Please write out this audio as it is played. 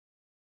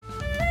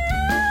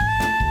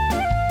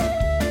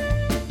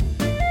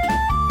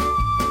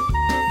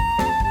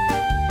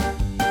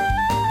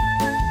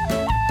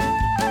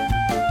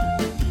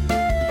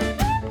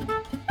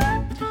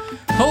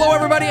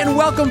and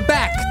welcome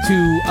back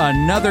to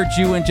another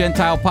Jew and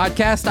Gentile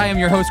podcast. I am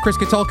your host, Chris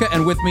Katulka,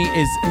 and with me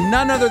is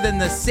none other than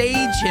the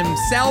sage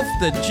himself,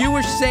 the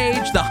Jewish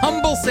sage, the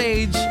humble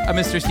sage,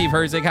 Mr. Steve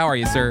Herzig. How are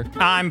you, sir?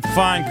 I'm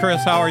fine,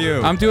 Chris. How are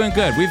you? I'm doing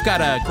good. We've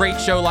got a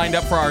great show lined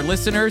up for our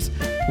listeners.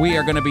 We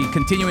are going to be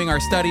continuing our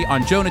study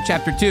on Jonah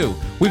chapter 2.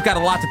 We've got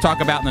a lot to talk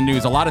about in the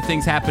news, a lot of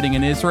things happening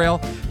in Israel,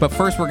 but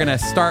first we're going to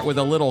start with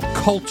a little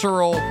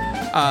cultural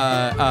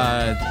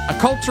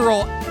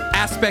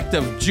aspect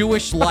of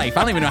Jewish life.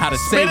 I don't even know how to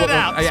say what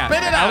I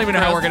don't even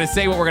know how we're going to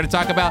say what we're going to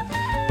talk about.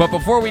 But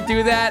before we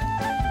do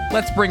that,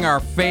 let's bring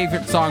our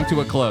favorite song to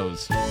a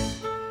close.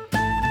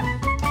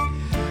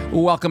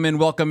 Welcome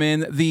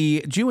in.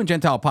 The Jew and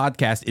Gentile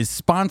podcast is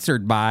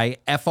sponsored by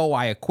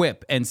FOI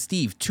Equip. And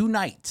Steve,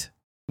 tonight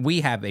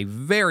we have a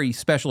very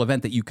special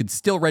event that you could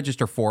still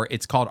register for.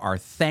 It's called our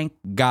Thank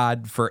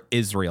God for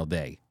Israel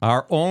Day.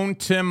 Our own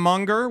Tim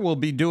Munger will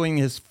be doing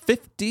his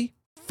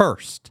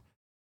 51st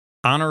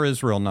Honor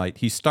Israel Night.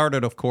 He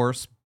started, of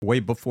course, way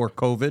before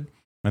COVID,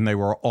 and they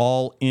were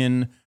all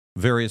in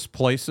various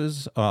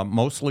places,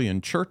 mostly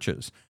in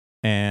churches,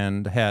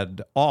 and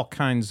had all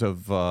kinds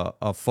of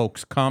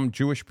folks come,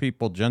 Jewish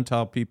people,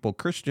 Gentile people,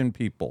 Christian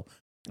people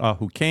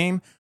who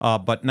came.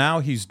 But now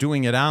he's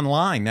doing it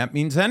online. That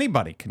means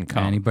anybody can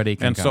come. Anybody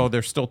can come. And so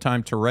there's still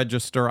time to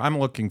register. I'm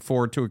looking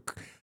forward to it.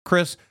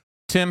 Chris,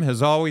 Tim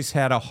has always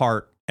had a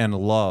heart and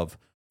love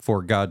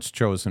for God's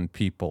chosen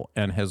people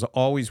and has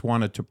always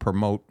wanted to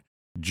promote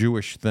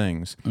Jewish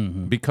things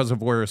because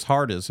of where his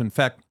heart is. In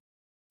fact,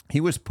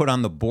 he was put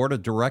on the board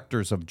of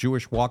directors of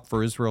Jewish Walk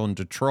for Israel in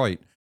Detroit.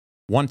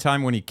 One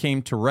time when he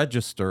came to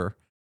register,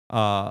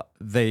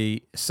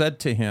 they said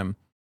to him,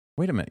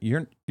 "Wait a minute,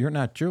 you're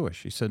not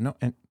Jewish." He said, "No,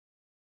 and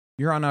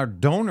you're on our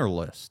donor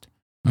list."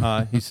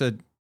 He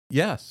said,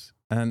 "Yes."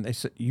 And they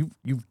said,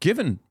 "You've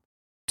given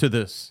to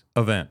this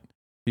event."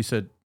 He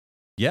said,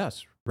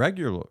 "Yes,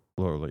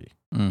 regularly."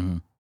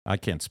 I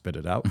can't spit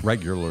it out.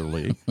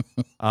 Regularly.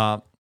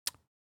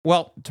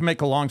 Well, to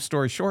make a long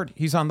story short,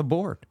 he's on the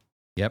board.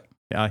 Yep.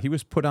 He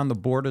was put on the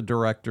board of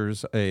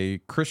directors, a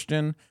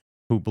Christian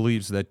who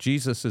believes that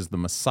Jesus is the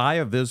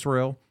Messiah of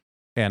Israel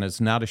and is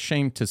not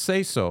ashamed to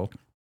say so,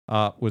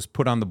 was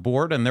put on the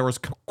board, and there was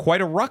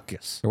quite a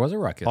ruckus. There was a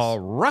ruckus. A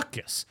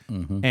ruckus.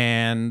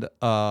 And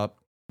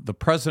the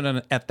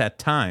president at that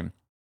time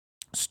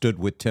stood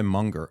with Tim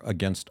Munger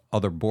against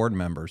other board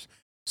members,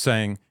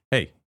 saying,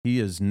 "Hey, he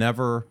has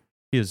never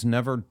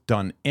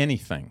done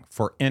anything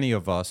for any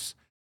of us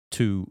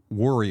to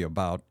worry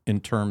about in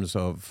terms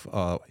of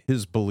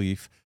his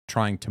belief,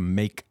 trying to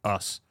make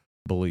us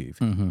believe.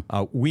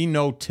 We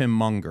know Tim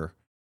Munger.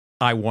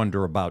 I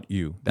wonder about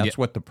you." That's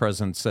what the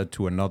president said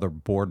to another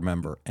board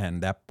member,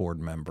 and that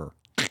board member,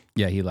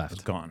 he left.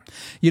 is gone.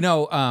 You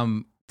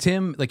know,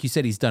 Tim, like you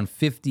said, he's done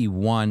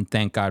 51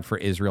 Thank God for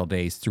Israel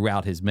Days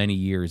throughout his many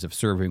years of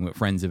serving with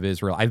Friends of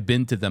Israel. I've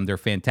been to them. They're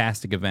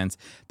fantastic events.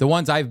 The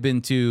ones I've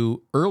been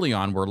to early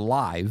on were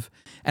live.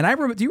 And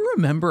do you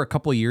remember a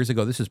couple of years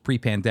ago, this was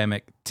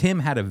pre-pandemic,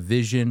 Tim had a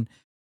vision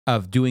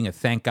of doing a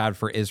Thank God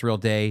for Israel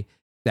Day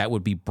that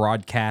would be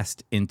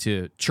broadcast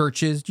into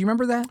churches. Do you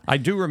remember that? I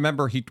do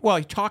remember. He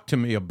talked to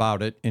me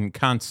about it in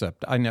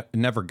concept. I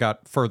never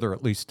got further,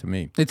 at least to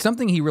me. It's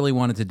something he really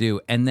wanted to do.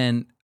 And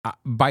then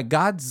by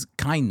God's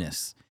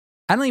kindness,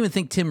 I don't even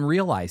think Tim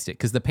realized it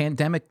because the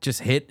pandemic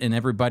just hit and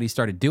everybody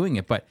started doing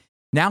it. But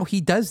now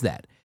he does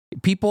that.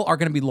 People are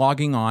going to be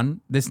logging on.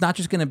 It's not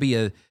just going to be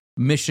a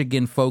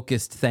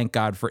Michigan-focused Thank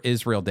God for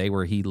Israel Day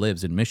where he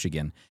lives in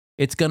Michigan.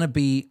 It's going to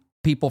be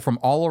people from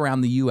all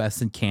around the U.S.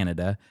 and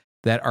Canada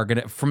that are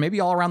going to, from maybe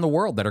all around the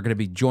world, that are going to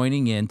be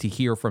joining in to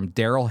hear from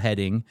Daryl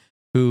Hedding,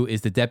 who is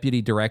the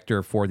deputy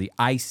director for the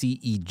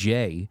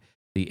ICEJ,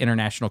 the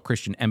International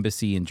Christian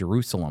Embassy in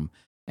Jerusalem.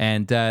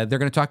 And they're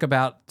going to talk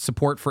about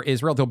support for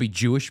Israel. There'll be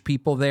Jewish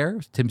people there,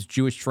 Tim's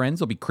Jewish friends.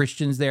 There'll be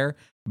Christians there,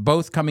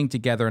 both coming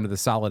together under the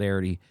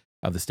solidarity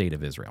of the state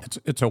of Israel.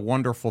 It's a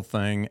wonderful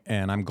thing,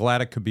 and I'm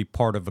glad it could be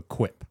part of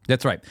Equip.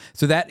 That's right.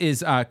 So that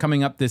is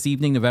coming up this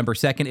evening, November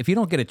 2nd. If you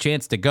don't get a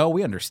chance to go,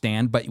 we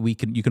understand, but you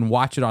can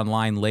watch it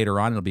online later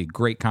on. It'll be a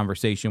great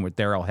conversation with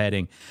Daryl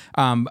Hedding.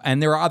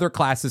 And there are other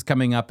classes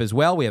coming up as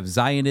well. We have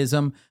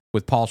Zionism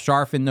with Paul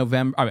Scharf in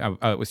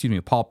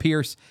November. Paul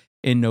Pierce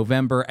in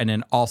November, and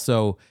then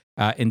also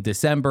in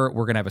December,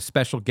 we're going to have a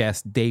special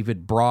guest,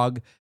 David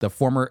Brogg, the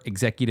former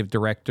executive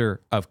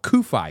director of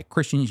CUFI,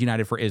 Christians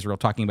United for Israel,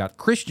 talking about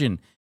Christian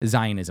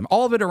Zionism.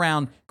 All of it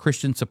around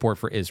Christian support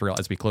for Israel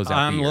as we close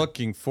out the year. I'm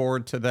looking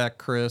forward to that,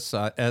 Chris,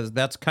 as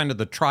that's kind of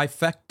the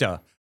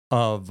trifecta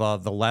of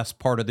the last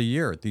part of the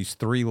year, these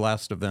three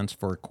last events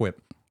for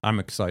Equip. I'm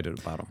excited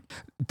about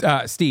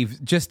them.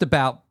 Steve, just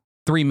about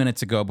 3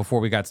 minutes ago before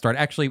we got started,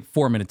 actually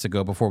 4 minutes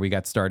ago before we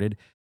got started,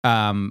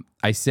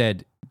 I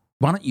said,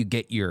 why don't you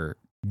get your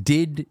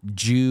Did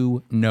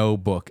You Know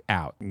book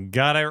out.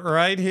 Got it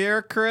right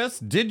here, Chris.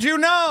 Did you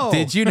know?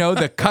 Did you know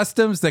the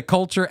customs, the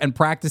culture, and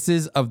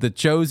practices of the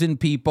chosen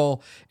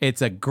people? It's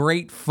a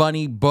great,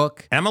 funny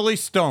book. Emily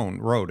Stone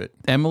wrote it.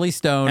 Emily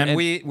Stone. And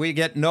we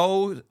get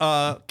no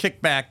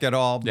kickback at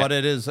all, but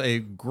it is a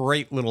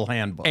great little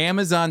handbook.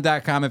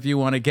 Amazon.com if you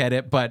want to get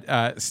it.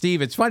 But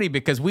Steve, it's funny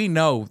because we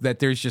know that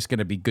there's just going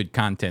to be good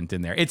content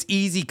in there. It's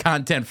easy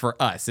content for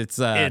us.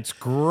 It's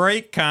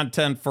great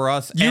content for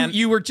us.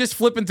 You were just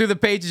flipping through the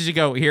pages. You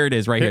go, here it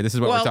is right here. This is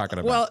what we're talking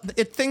about. Well,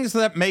 things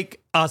that make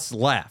us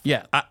laugh.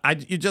 Yeah.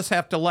 You just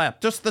have to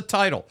laugh. Just the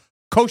title,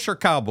 Kosher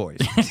Cowboys.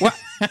 Well,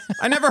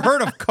 I never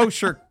heard of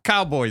Kosher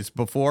Cowboys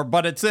before,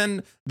 but it's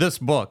in this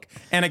book.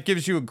 And it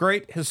gives you a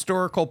great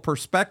historical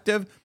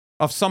perspective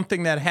of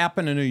something that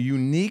happened in a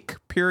unique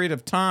period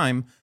of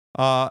time,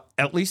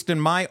 at least in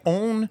my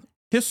own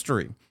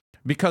history.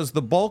 Because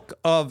the bulk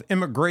of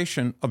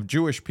immigration of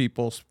Jewish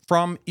peoples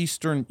from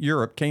Eastern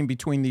Europe came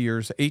between the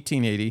years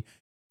 1880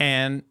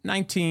 and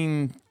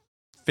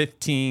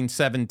 1915,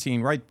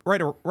 17, right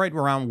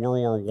around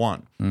World War I.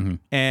 Mm-hmm.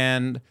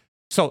 And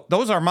so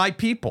those are my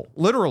people,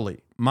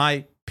 literally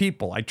my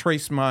people. I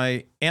trace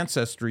my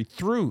ancestry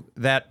through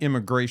that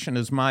immigration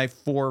as my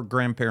 4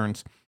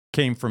 grandparents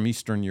came from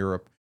Eastern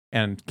Europe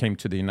and came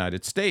to the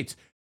United States.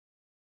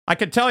 I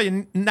can tell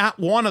you not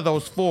one of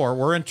those 4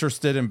 were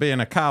interested in being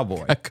a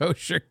cowboy. A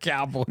kosher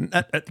cowboy.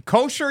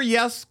 Kosher,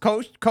 yes.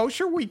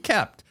 Kosher we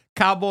kept.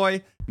 Cowboy,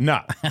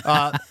 no.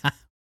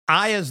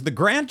 I, as the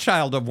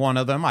grandchild of one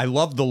of them, I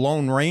loved the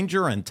Lone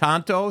Ranger and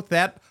Tonto.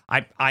 That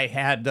I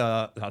had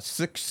a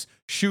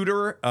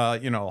 6-shooter,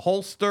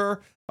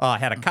 holster.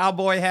 Had a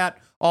cowboy hat.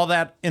 All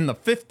that in the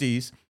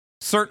 50s.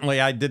 Certainly,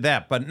 I did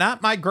that, but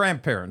not my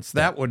grandparents.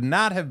 That would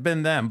not have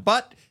been them.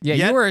 But yeah,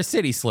 you were a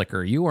city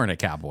slicker. You weren't a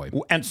cowboy,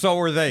 and so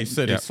were they,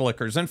 city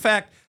slickers. In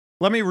fact,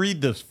 let me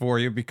read this for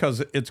you because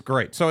it's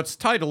great. So it's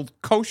titled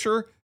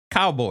 "Kosher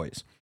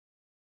Cowboys."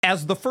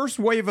 As the first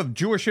wave of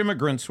Jewish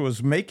immigrants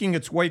was making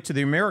its way to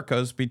the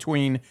Americas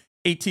between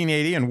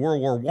 1880 and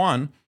World War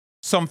I,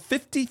 some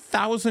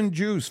 50,000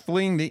 Jews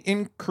fleeing the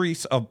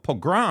increase of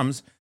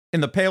pogroms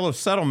in the Pale of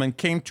Settlement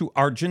came to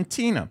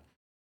Argentina.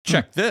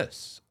 Check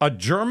this. A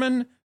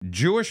German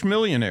Jewish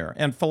millionaire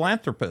and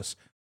philanthropist,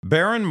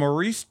 Baron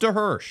Maurice de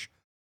Hirsch,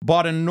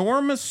 bought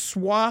enormous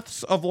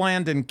swaths of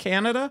land in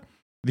Canada,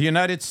 the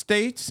United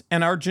States,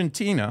 and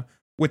Argentina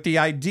with the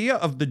idea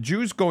of the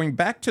Jews going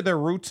back to their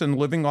roots and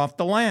living off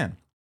the land.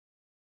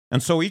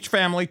 And so each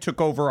family took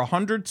over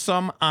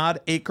 100-some-odd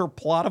acre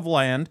plot of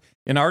land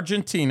in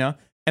Argentina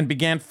and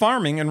began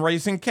farming and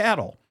raising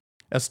cattle.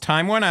 As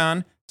time went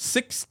on,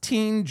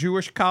 16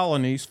 Jewish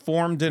colonies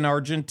formed in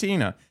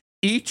Argentina,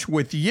 each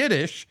with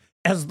Yiddish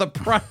as the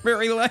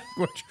primary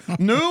language.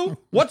 New?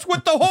 What's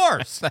with the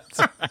horse? That's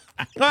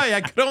right. I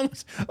could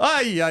almost.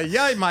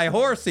 My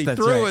horse. He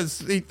threw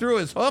his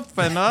hoof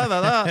and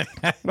the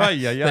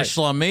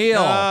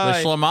schlemiel,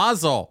 the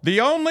schlemazel. The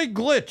only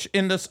glitch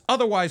in this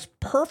otherwise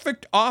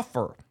perfect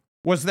offer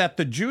was that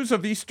the Jews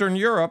of Eastern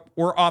Europe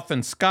were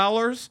often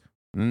scholars.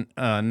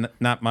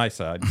 Not my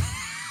side.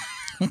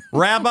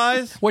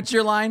 Rabbis. What's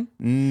your line?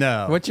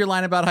 No. What's your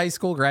line about high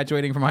school,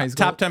 graduating from high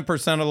school? Top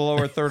 10% of the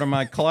lower third of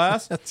my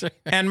class. That's right.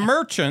 And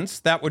merchants,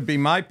 that would be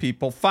my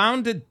people,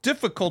 found it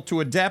difficult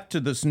to adapt to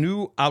this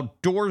new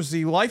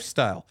outdoorsy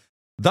lifestyle.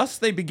 Thus,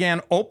 they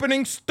began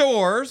opening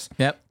stores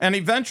and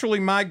eventually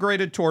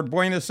migrated toward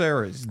Buenos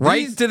Aires.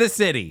 Right to the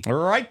city.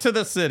 Right to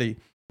the city.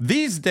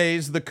 These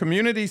days, the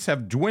communities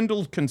have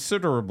dwindled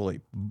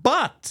considerably.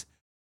 But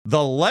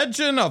the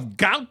legend of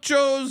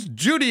Gauchos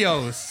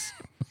Judios,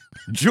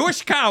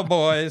 Jewish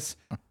cowboys,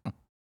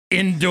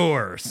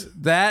 endures.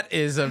 That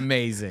is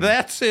amazing.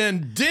 That's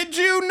in Did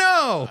You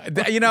Know?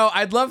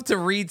 I'd love to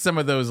read some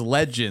of those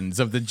legends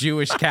of the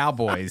Jewish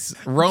cowboys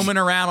roaming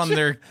around on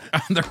their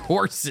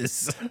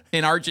horses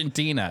in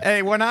Argentina.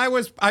 Hey, when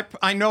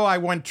I know I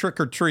went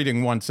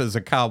trick-or-treating once as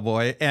a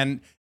cowboy,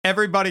 and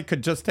everybody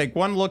could just take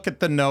one look at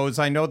the nose.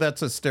 I know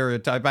that's a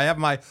stereotype. I have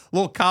my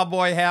little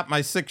cowboy hat, my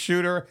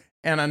 6-shooter,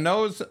 and a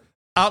nose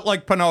out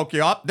like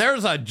Pinocchio. Oh,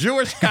 there's a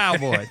Jewish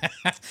cowboy.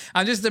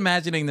 I'm just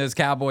imagining those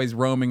cowboys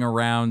roaming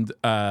around,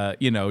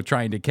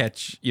 trying to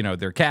catch,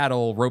 their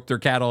cattle, rope their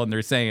cattle, and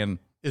they're saying,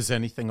 "Is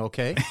anything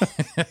okay?"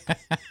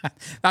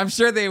 I'm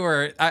sure they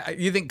were.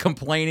 You think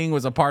complaining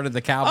was a part of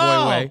the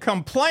cowboy way?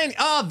 Complaining.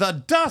 Oh,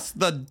 the dust,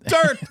 the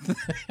dirt,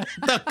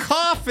 the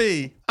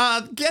coffee.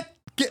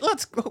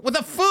 Let's with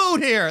the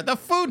food here. The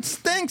food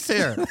stinks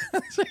here.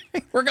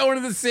 We're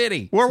going to the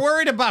city. We're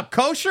worried about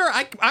kosher.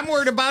 I'm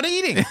worried about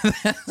eating.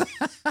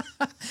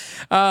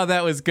 Oh,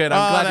 that was good.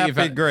 I'm glad that'd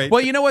be great. Well,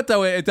 you know what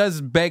though? It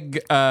does beg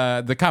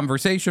the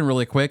conversation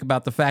really quick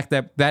about the fact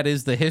that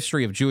is the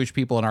history of Jewish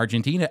people in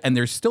Argentina, and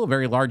there's still a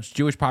very large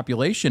Jewish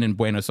population in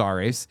Buenos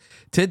Aires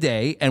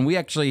today, and we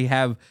actually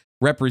have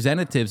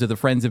representatives of the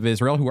Friends of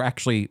Israel who are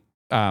actually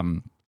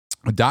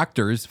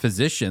doctors,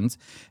 physicians,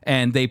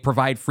 and they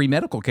provide free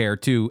medical care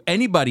to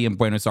anybody in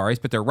Buenos Aires,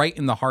 but they're right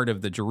in the heart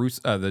of the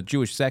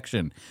Jewish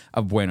section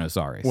of Buenos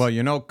Aires.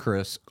 Well,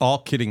 Chris, all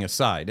kidding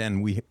aside,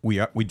 and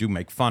we do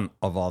make fun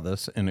of all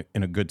this in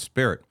a good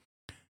spirit.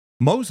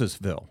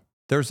 Mosesville,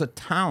 there's a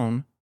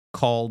town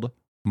called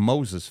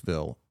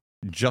Mosesville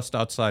just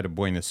outside of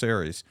Buenos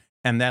Aires,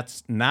 and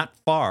that's not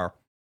far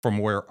from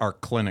where our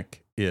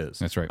clinic is.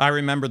 That's right. I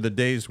remember the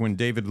days when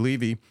David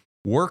Levy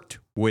worked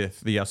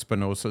with the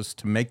Espinosas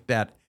to make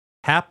that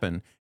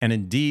happen. And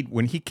indeed,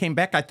 when he came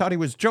back, I thought he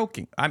was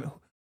joking.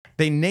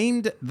 They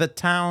named the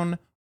town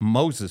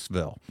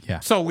Mosesville. Yeah.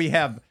 So we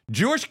have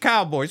Jewish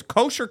cowboys,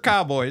 kosher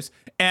cowboys,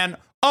 and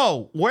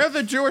where are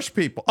the Jewish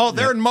people? Oh,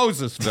 they're in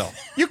Mosesville.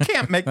 You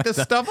can't make this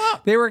stuff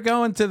up. They were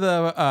going to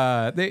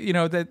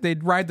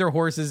they'd ride their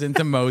horses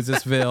into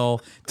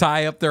Mosesville,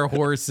 tie up their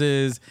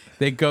horses.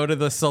 They go to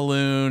the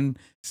saloon,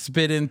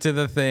 spit into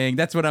the thing.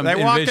 That's what I'm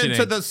envisioning. They walk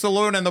into the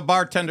saloon and the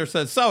bartender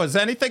says, "So, is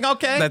anything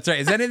okay?" That's right.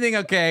 Is anything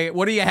okay?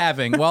 What are you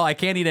having? Well, I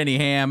can't eat any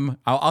ham.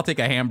 I'll take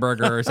a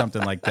hamburger or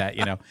something like that,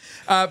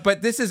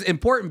 But this is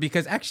important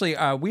because actually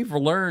we've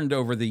learned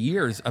over the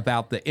years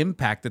about the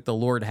impact that the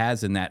Lord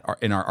has in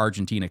our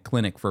Argentina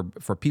clinic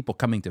for people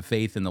coming to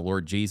faith in the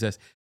Lord Jesus.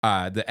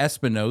 The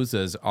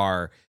Espinosas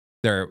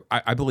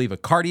I believe, a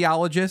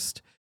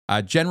cardiologist,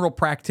 a general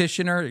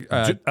practitioner,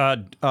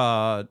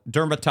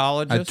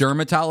 dermatologist, a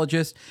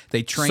dermatologist.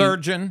 They train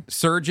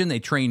surgeon. They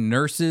train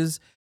nurses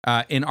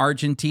in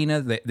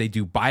Argentina. They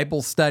do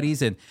Bible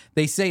studies, and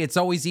they say it's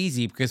always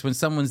easy because when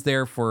someone's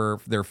there for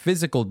their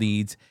physical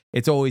needs,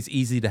 it's always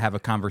easy to have a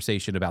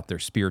conversation about their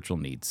spiritual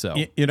needs.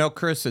 So,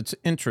 Chris, it's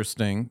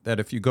interesting that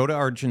if you go to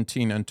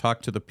Argentina and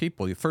talk to the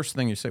people, the first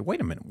thing you say,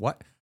 "Wait a minute,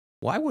 what?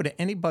 Why would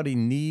anybody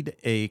need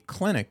a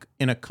clinic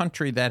in a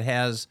country that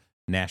has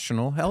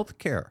national health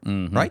care,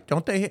 right?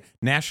 Don't they?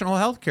 National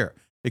health care.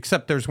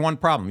 Except there's one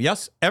problem.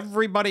 Yes,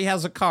 everybody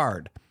has a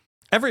card.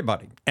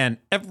 Everybody. And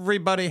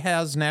everybody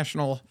has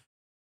national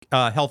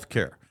health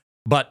care.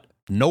 But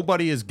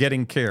nobody is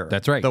getting care.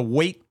 That's right. The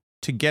wait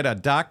to get a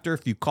doctor,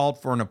 if you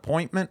called for an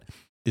appointment,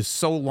 is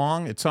so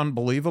long. It's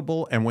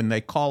unbelievable. And when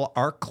they call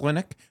our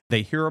clinic,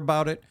 they hear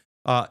about it.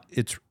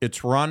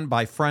 It's run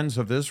by Friends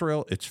of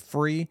Israel. It's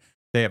free.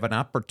 They have an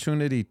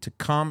opportunity to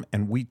come,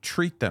 and we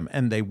treat them.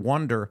 And they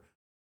wonder,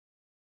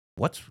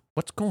 what's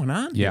going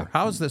on here?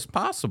 How is this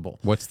possible?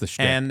 What's the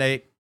shtick?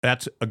 And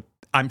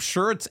I'm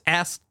sure it's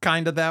asked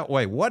kind of that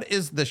way. What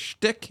is the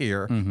shtick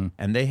here?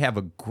 And they have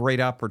a great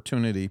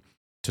opportunity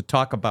to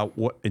talk about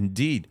what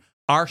indeed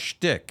our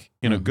shtick,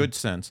 in a good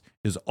sense,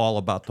 is all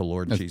about the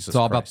Lord Jesus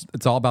Christ.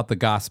 It's all about the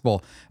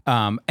gospel.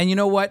 And you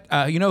know what?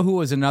 You know who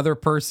was another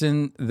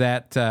person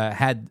that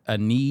had a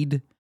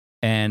need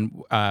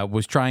and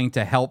was trying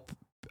to help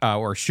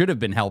or should have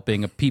been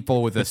helping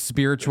people with a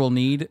spiritual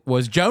need?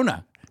 Was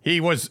Jonah. He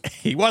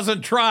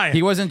wasn't trying.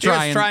 He wasn't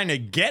trying. He was trying to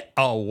get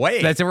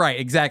away. That's right.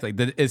 Exactly.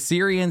 The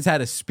Assyrians had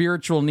a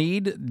spiritual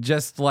need,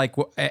 just like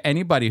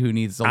anybody who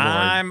needs the Lord.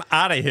 I'm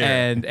out of here.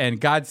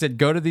 And God said,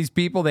 "Go to these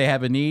people. They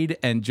have a need."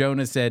 And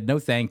Jonah said, "No,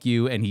 thank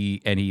you." And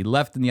he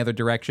left in the other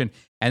direction.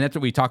 And that's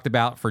what we talked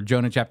about for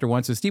Jonah chapter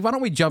 1. So, Steve, why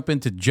don't we jump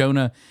into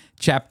Jonah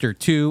chapter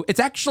 2? It's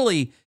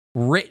actually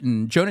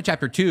written, Jonah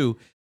chapter 2.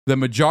 The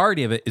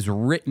majority of it is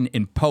written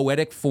in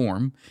poetic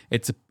form.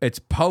 It's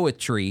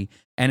poetry,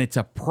 and it's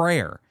a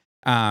prayer.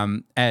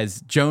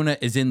 As Jonah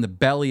is in the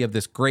belly of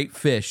this great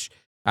fish,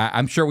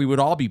 I'm sure we would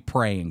all be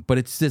praying, but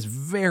it's this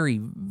very,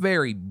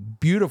 very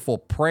beautiful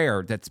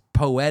prayer that's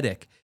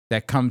poetic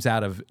that comes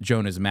out of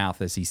Jonah's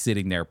mouth as he's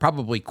sitting there,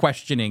 probably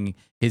questioning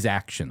his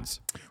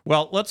actions.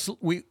 Well,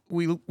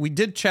 we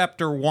did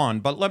chapter 1,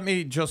 but let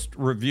me just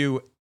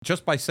review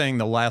just by saying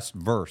the last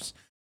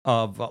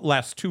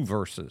two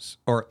verses,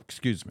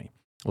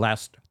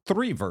 last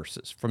 3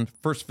 verses from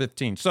verse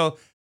 15. So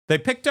they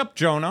picked up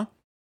Jonah,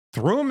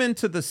 threw him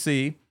into the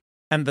sea,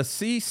 and the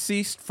sea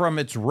ceased from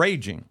its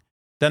raging.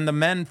 Then the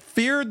men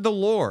feared the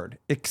Lord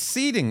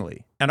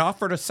exceedingly and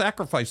offered a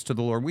sacrifice to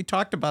the Lord. We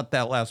talked about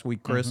that last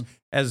week, Chris,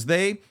 as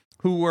they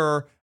who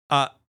were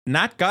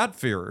not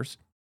God-fearers,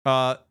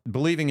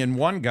 believing in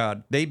one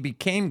God, they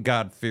became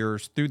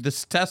God-fearers through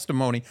this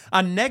testimony,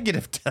 a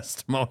negative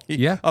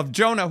testimony of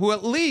Jonah, who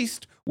at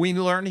least we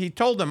learned, he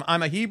told them,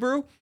 "I'm a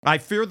Hebrew. I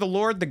fear the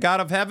Lord, the God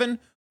of heaven,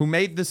 who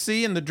made the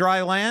sea and the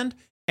dry land."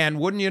 And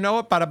wouldn't you know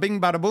it, bada bing,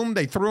 bada boom,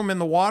 they threw him in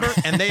the water,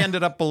 and they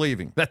ended up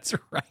believing. That's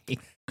right.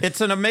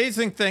 It's an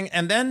amazing thing.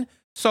 And then,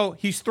 so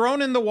he's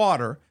thrown in the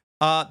water.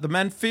 The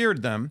men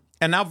feared them.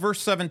 And now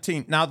verse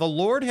 17. Now the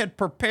Lord had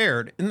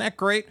prepared. Isn't that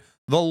great?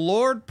 The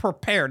Lord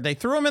prepared. They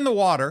threw him in the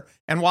water.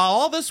 And while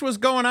all this was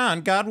going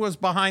on, God was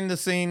behind the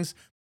scenes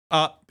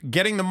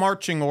getting the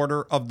marching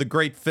order of the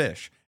great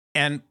fish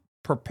and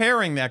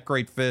preparing that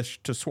great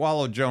fish to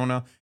swallow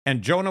Jonah.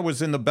 And Jonah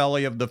was in the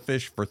belly of the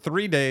fish for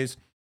 3 days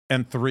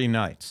and 3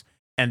 nights.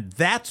 And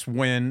that's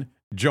when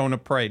Jonah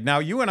prayed. Now,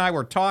 you and I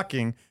were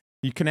talking.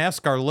 You can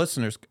ask our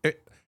listeners,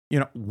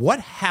 what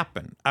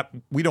happened?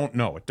 We don't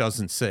know. It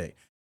doesn't say.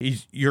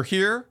 You're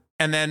here,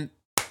 and then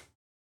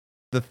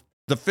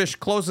the fish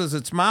closes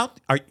its mouth.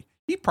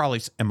 he probably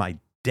said, am I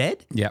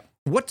dead? Yeah.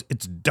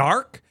 It's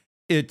dark.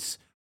 It's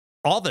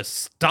all this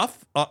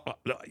stuff. I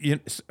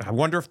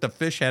wonder if the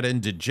fish had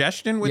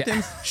indigestion with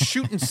him,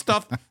 shooting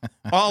stuff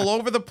all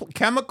over the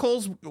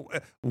chemicals.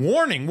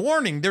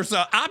 Warning, there's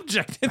an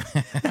object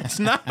that's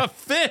not a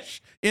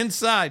fish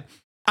inside.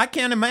 I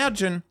can't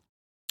imagine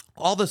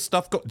all this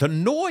stuff. The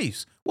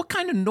noise. What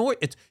kind of noise?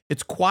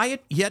 It's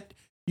quiet, yet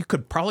you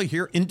could probably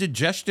hear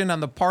indigestion on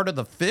the part of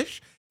the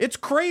fish. It's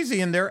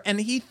crazy in there.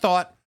 And he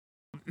thought,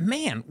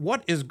 man,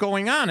 what is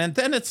going on? And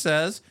then it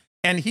says,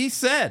 and he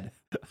said,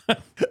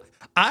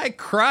 I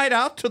cried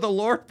out to the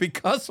Lord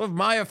because of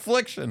my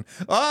affliction.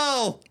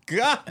 Oh,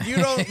 God, you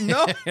don't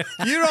know.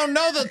 You don't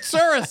know the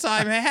tsuris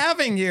I'm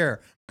having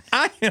here.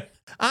 I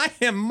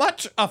am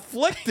much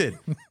afflicted.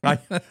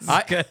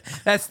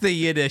 That's the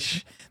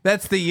Yiddish.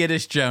 That's the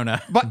Yiddish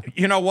Jonah. But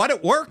you know what?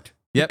 It worked.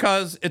 Yep.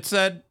 Because it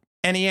said,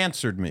 and he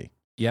answered me.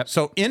 Yep.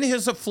 So in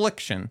his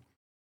affliction,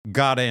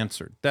 God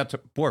answered.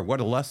 Boy, what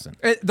a lesson.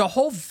 The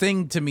whole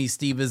thing to me,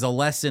 Steve, is a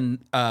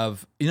lesson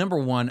of, number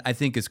one, I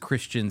think as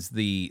Christians,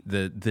 the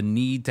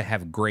need to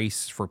have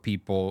grace for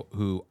people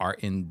who are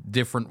in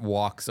different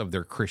walks of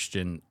their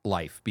Christian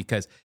life.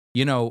 Because,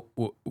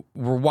 we're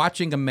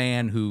watching a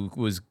man who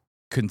was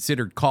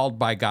considered called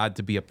by God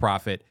to be a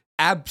prophet,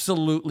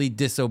 absolutely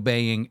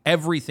disobeying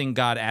everything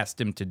God asked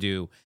him to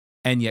do,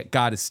 and yet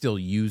God is still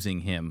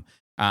using him.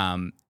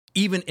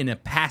 Even in a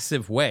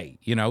passive way,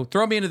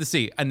 throw me into the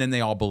sea, and then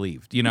they all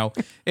believed.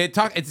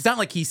 It's not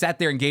like he sat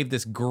there and gave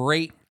this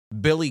great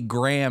Billy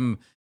Graham,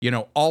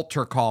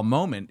 altar call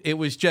moment. It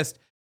was just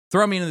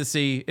throw me into the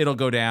sea, it'll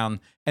go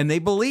down, and they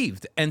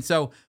believed. And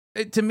so,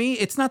 to me,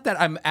 it's not that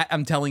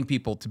I'm telling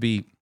people to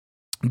be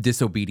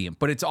disobedient,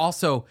 but it's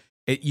also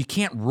you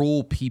can't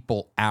rule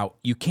people out.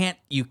 You can't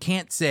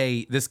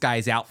say this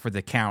guy's out for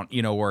the count,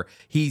 or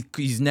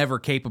he's never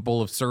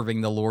capable of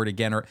serving the Lord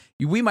again. Or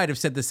we might have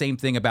said the same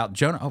thing about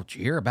Jonah. Oh, did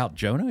you hear about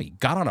Jonah? He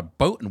got on a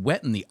boat and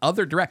went in the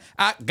other direction.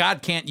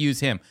 God can't use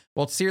him.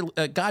 Well,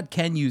 God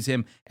can use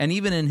him, and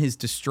even in his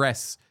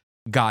distress,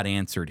 God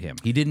answered him.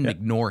 He didn't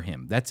ignore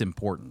him. That's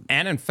important.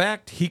 And in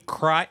fact, he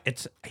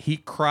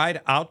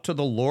cried out to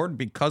the Lord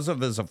because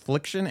of his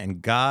affliction,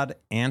 and God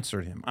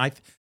answered him.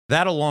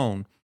 That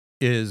alone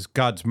is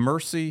God's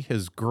mercy,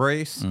 his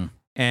grace,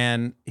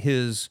 and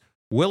his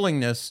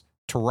willingness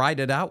to ride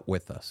it out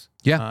with us.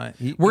 Yeah.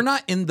 We're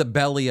not in the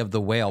belly of the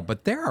whale,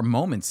 but there are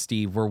moments,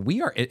 Steve, where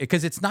we are,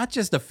 because it's not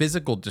just a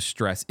physical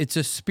distress, it's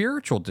a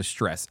spiritual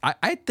distress.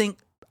 I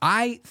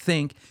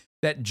think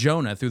that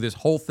Jonah, through this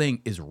whole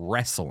thing, is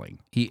wrestling.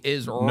 He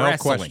is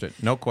wrestling.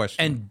 No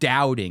question. And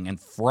doubting and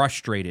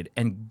frustrated.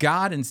 And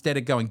God, instead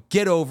of going,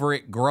 get over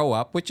it, grow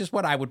up, which is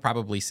what I would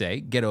probably say,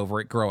 get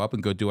over it, grow up,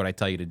 and go do what I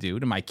tell you to do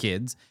to my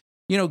kids.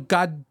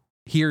 God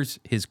hears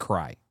his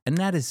cry. And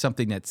that is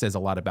something that says a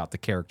lot about the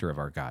character of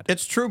our God.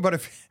 It's true,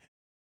 but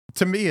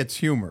to me, it's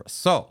humorous.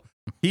 So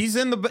he's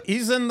in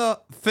the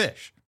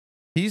fish.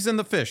 He's in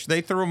the fish.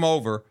 They threw him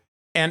over.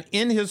 And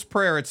in his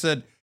prayer, it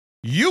said,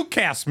 you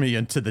cast me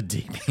into the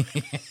deep.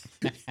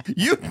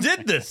 You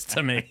did this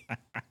to me.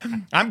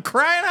 I'm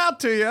crying out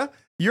to you.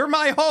 You're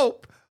my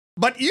hope,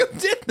 but you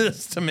did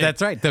this to me.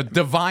 That's right. The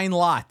divine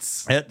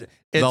lots. It's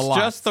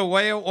just the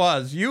way it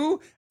was.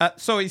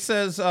 So he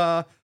says,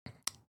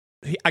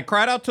 I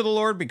cried out to the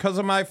Lord because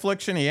of my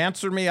affliction. He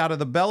answered me. Out of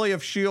the belly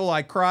of Sheol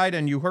I cried,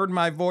 and you heard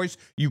my voice.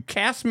 You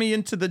cast me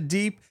into the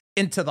deep,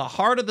 into the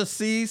heart of the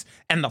seas,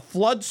 and the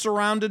flood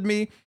surrounded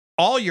me.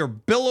 All your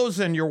billows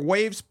and your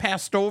waves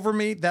passed over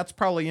me. That's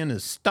probably in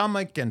his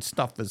stomach, and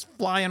stuff is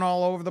flying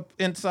all over the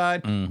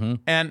inside. Mm-hmm.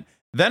 And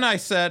then I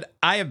said,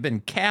 I have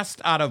been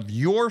cast out of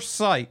your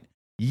sight,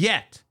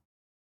 yet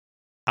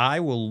I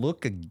will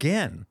look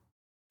again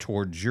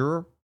towards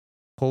your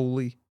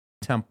holy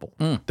temple.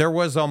 There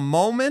was a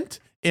moment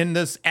in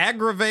this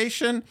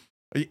aggravation.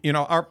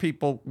 Our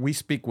people, we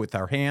speak with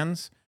our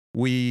hands.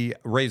 We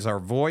raise our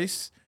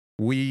voice.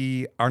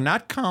 We are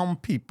not calm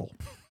people.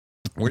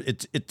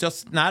 It's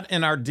just not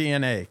in our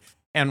DNA.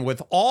 And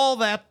with all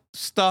that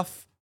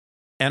stuff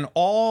and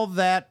all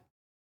that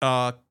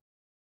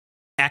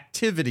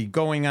activity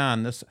going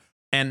on,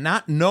 and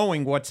not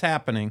knowing what's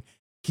happening,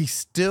 he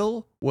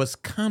still was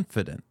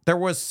confident. There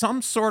was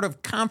some sort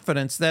of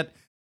confidence that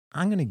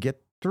I'm going to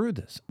get through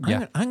this.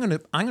 I'm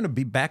going to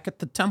be back at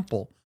the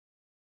temple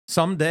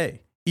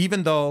someday,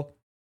 even though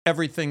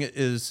everything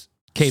is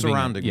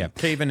surrounding me,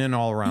 caving in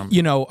all around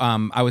me.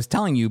 I was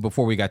telling you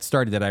before we got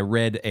started that I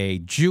read a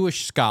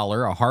Jewish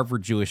scholar, a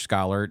Harvard Jewish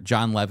scholar,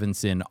 John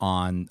Levinson,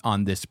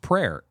 on this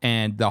prayer,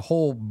 and the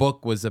whole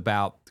book was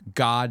about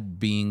God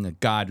being a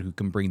God who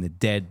can bring the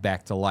dead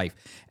back to life.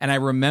 And I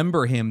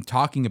remember him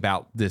talking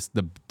about this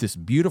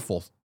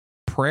beautiful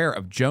prayer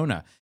of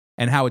Jonah,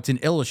 and how it's an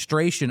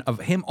illustration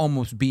of him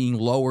almost being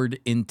lowered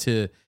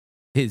into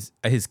his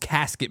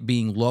casket,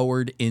 being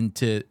lowered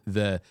into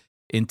the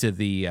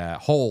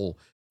hole.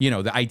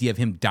 The idea of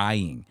him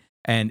dying,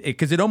 and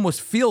because it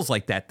almost feels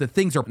like that. The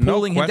things are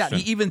pulling him down.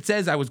 He even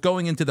says, "I was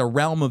going into the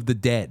realm of the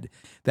dead,"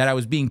 that I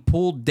was being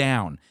pulled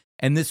down.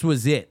 and this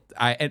was it.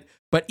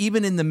 But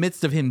even in the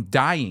midst of him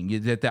dying,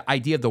 the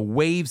idea of the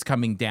waves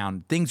coming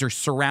down, things are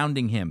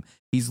surrounding him.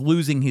 He's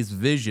losing his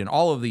vision.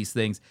 All of these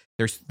things,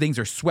 things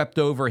are swept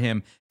over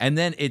him. And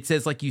then it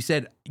says, like you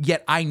said,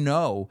 yet I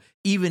know,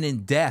 even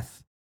in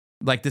death,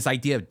 like this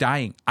idea of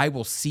dying, I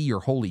will see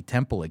your holy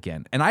temple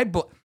again. And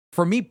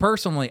for me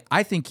personally,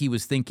 I think he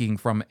was thinking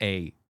from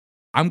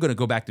I'm going to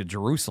go back to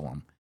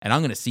Jerusalem and I'm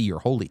going to see your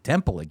holy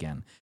temple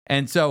again.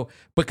 And so,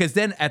 because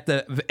then at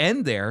the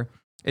end there,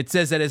 it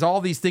says that as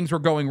all these things were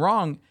going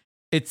wrong,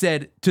 it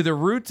said, to the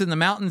roots in the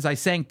mountains I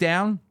sank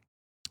down.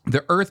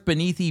 The earth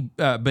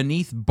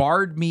beneath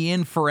barred me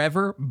in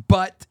forever.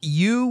 But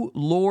you,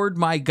 Lord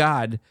my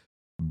God,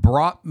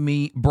 brought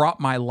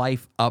my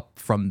life up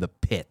from the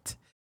pit.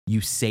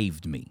 You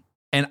saved me.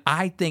 And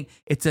I think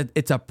it's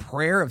a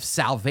prayer of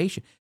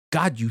salvation.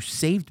 God, you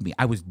saved me.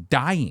 I was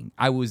dying,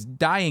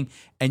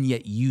 and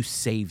yet you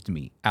saved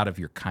me out of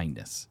your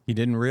kindness. He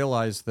didn't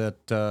realize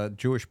that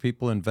Jewish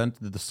people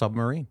invented the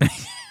submarine.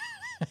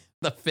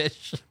 The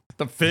fish.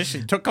 The fish,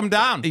 he took him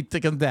down.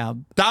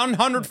 Down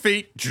 100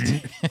 feet.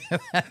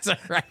 That's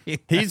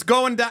right. He's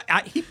going down.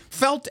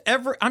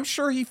 I'm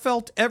sure he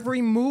felt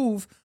every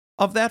move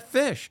of that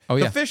fish. Oh,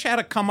 yeah. The fish had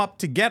to come up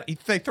to get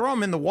it. They throw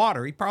him in the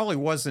water. He probably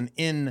wasn't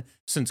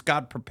since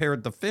God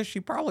prepared the fish, he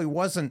probably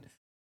wasn't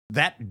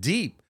that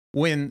deep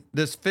when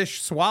this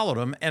fish swallowed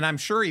him. And I'm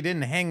sure he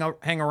didn't hang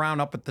around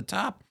up at the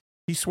top.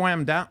 He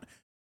swam down.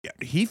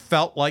 He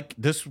felt like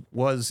this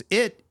was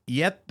it.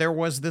 Yet there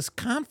was this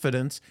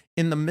confidence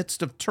in the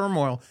midst of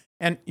turmoil.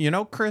 And,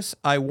 Chris,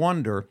 I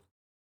wonder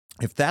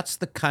if that's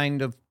the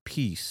kind of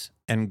peace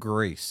and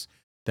grace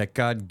that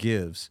God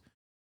gives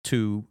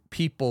to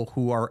people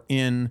who are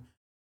in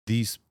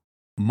these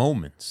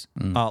moments,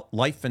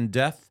 life and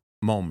death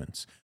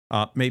moments.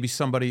 Maybe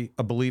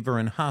a believer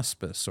in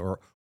hospice, or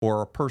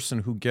a person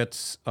who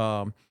gets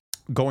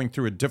going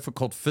through a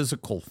difficult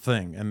physical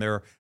thing, and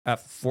they're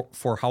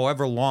for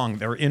however long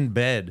they're in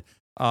bed,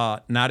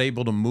 not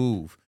able to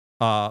move.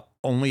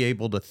 Only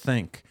able to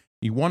think.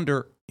 You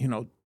wonder,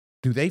 do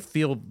they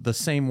feel the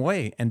same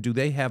way? And do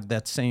they have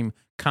that same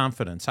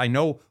confidence? I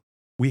know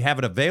we have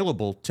it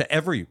available to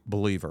every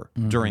believer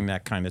during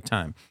that kind of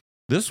time.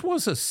 This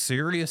was a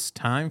serious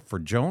time for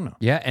Jonah.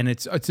 Yeah, and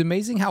it's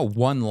amazing how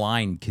one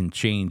line can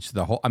change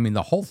the whole. I mean,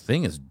 the whole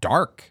thing is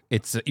dark.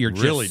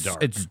 Really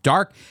dark. It's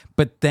dark,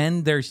 but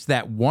then there's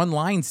that one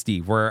line,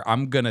 Steve, where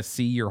I'm gonna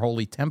see your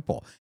holy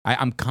temple.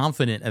 I'm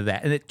confident of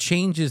that. And it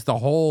changes the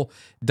whole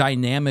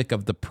dynamic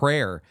of the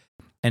prayer.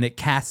 And it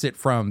casts it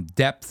from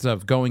depths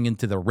of going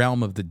into the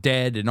realm of the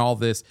dead and all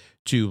this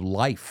to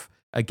life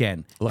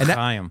again.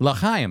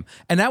 L'chaim.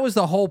 And that was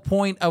the whole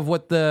point of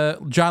what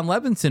John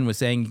Levinson was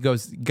saying. He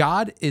goes,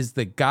 God is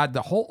the God.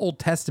 The whole Old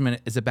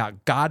Testament is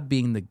about God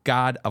being the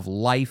God of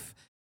life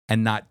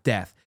and not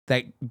death.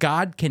 That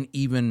God can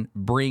even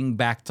bring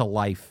back to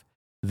life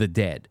the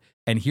dead.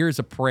 And here's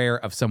a prayer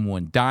of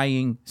someone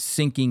dying,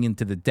 sinking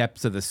into the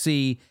depths of the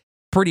sea,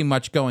 pretty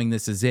much going,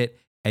 this is it,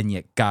 and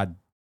yet God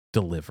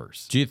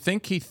delivers. Do you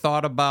think he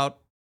thought about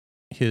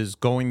his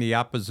going the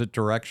opposite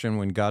direction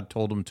when God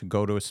told him to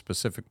go to a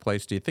specific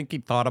place? Do you think he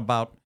thought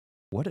about,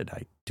 what did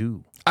I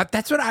do?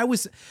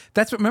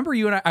 Remember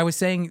you and I was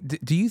saying,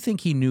 do you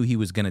think he knew he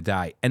was going to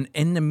die? And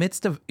in the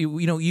midst of,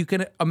 you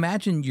can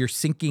imagine you're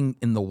sinking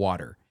in the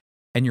water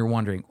and you're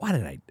wondering, what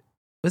did I do?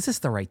 Was this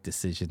the right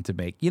decision to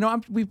make?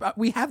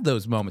 We have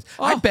those moments.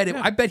 Oh, I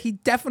bet he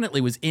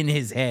definitely was in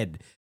his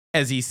head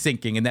as he's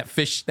sinking, and that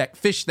fish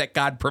that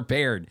God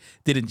prepared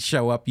didn't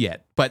show up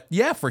yet. But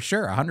yeah, for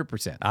sure,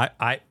 100%.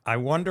 I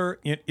wonder.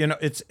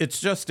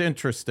 It's just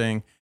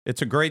interesting.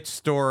 It's a great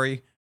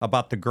story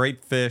about the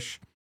great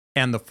fish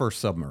and the first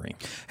submarine.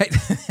 Hey,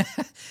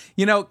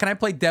 can I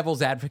play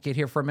devil's advocate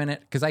here for a minute?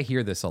 Because I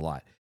hear this a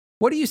lot.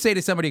 What do you say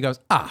to somebody who goes,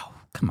 "Oh,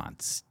 come on,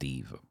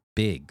 Steve.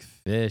 Big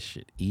fish,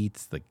 it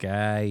eats the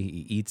guy,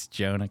 he eats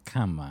Jonah.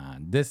 Come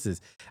on,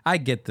 I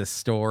get the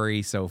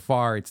story so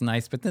far, it's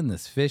nice, but then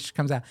this fish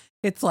comes out.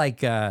 It's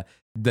like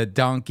the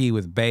donkey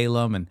with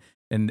Balaam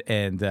and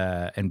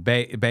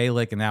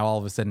Balak, and now all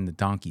of a sudden the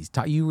donkeys.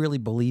 You really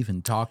believe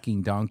in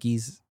talking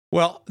donkeys?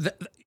 Well,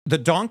 the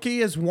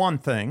donkey is one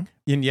thing,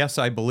 and yes,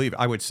 I believe.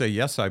 I would say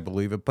yes, I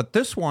believe it. But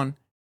this one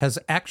has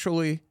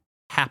actually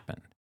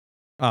happened.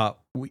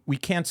 We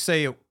can't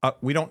say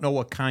we don't know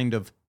what kind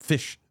of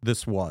fish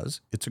this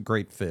was. It's a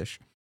great fish.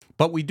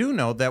 But we do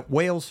know that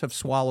whales have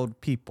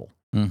swallowed people.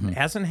 Mm-hmm. It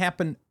hasn't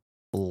happened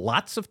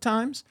lots of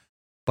times,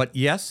 but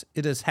yes,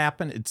 it has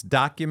happened. It's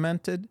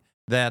documented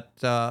that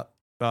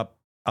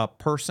a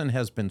person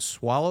has been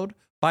swallowed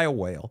by a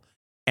whale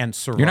and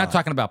survived. You're not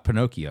talking about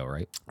Pinocchio,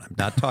 right? I'm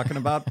not talking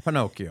about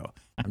Pinocchio.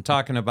 I'm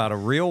talking about a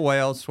real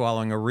whale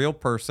swallowing a real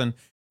person.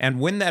 And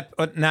when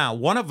now,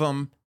 one of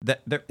them,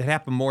 that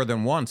happened more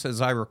than once,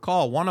 as I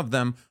recall, one of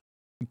them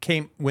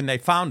when they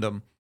found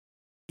him,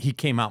 he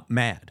came out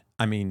mad.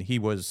 I mean, he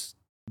was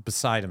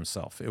beside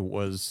himself. I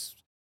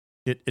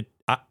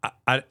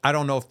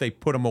don't know if they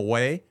put him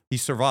away. He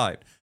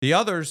survived. The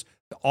others,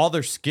 all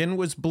their skin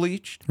was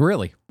bleached.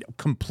 Really?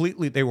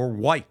 Completely. They were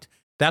white.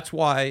 That's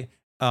why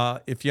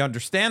if you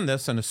understand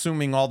this, and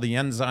assuming all the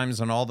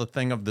enzymes and all the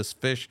thing of this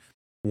fish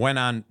went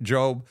on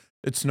Job,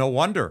 it's no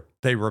wonder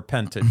they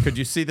repented. Could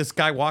you see this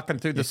guy walking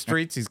through the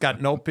streets? He's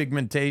got no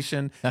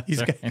pigmentation.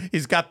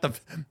 He's got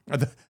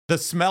the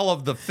smell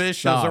of the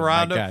fish is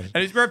around him,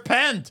 and he's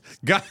repent.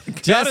 God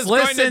just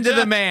listen to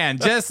the man.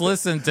 Just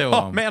listen to him.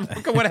 Oh man,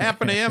 look at what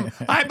happened to him.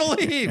 I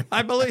believe.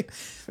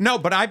 No,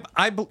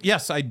 but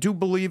yes, I do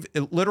believe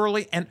it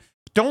literally. And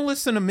don't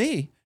listen to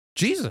me.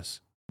 Jesus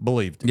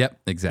believed.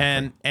 Yep,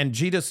 exactly. And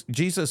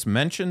Jesus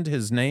mentioned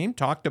his name,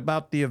 talked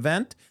about the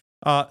event.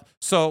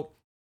 So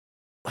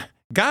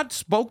God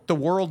spoke the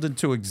world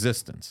into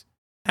existence.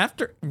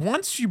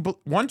 Once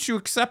you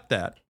accept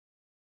that,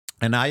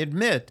 and I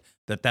admit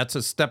that that's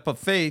a step of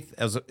faith,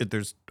 as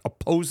there's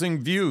opposing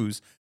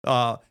views.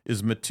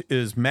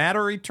 Is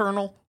matter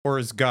eternal or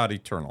is God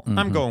eternal? Mm-hmm.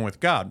 I'm going with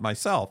God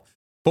myself.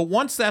 But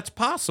once that's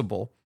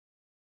possible,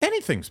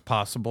 anything's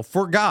possible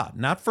for God,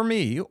 not for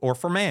me or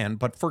for man,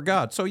 but for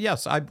God. So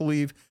yes, I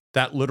believe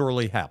that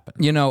literally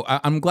happened. You know,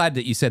 I'm glad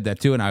that you said that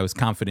too, and I was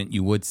confident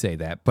you would say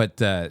that. But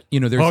there's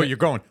you're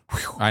going.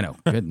 Whew, I know.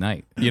 Good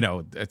night.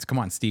 Come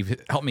on,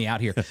 Steve, help me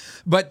out here.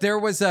 But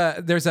there's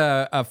a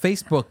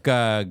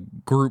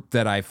Facebook group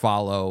that I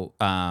follow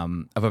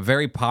of a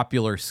very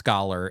popular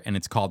scholar, and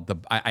it's called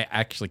I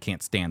actually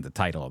can't stand the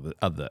title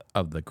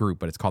of the group,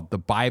 but it's called The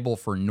Bible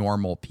for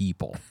Normal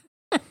People.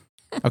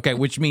 Okay,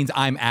 which means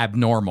I'm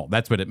abnormal.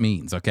 That's what it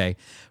means. Okay,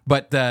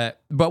 but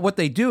what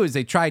they do is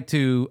they try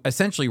to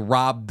essentially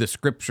rob the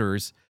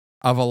scriptures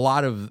of a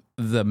lot of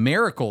the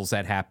miracles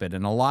that happen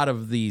and a lot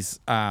of these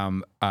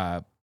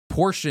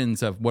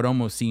portions of what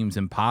almost seems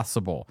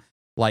impossible,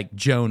 like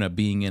Jonah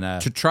being in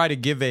to try to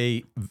give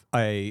a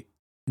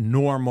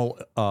normal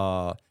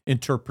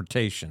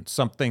interpretation,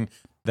 something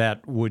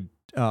that would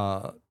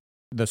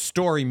the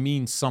story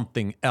means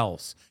something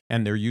else,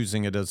 and they're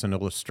using it as an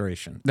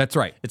illustration. That's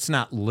right. It's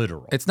not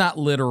literal. It's not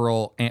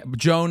literal. And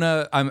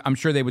Jonah, I'm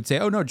sure they would say,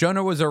 "Oh no,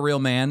 Jonah was a real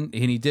man,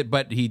 and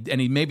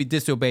he maybe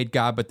disobeyed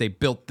God, but they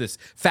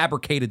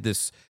fabricated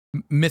this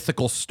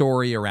mythical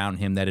story around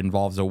him that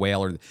involves a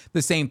whale, or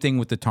the same thing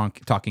with the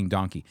talking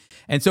donkey."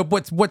 And so,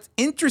 what's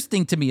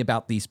interesting to me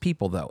about these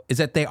people, though, is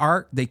that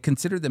they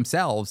consider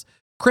themselves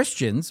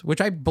Christians,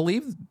 which I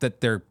believe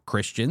that they're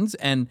Christians,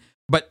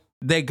 but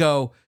they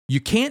go, you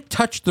can't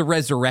touch the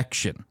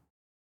resurrection.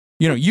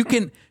 You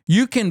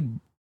can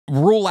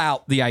rule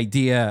out the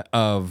idea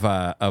of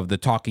the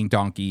talking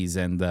donkeys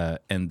and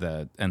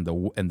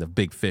the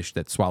big fish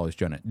that swallows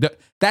Jonah.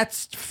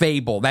 That's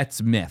fable.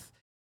 That's myth.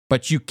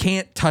 But you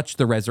can't touch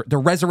the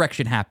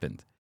resurrection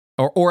happened,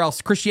 or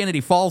else Christianity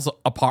falls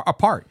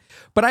apart.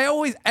 But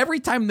every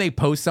time they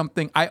post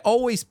something, I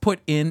always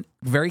put in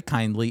very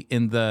kindly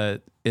in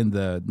the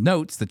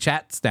notes, the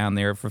chats down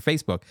there for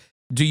Facebook,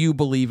 do you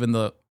believe in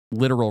the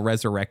literal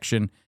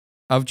resurrection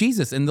of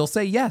Jesus? And they'll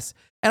say yes.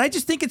 And I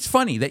just think it's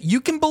funny that you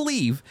can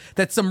believe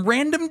that some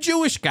random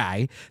Jewish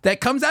guy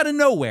that comes out of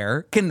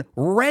nowhere can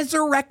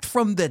resurrect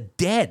from the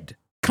dead,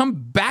 come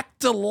back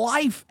to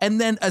life,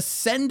 and then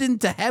ascend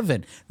into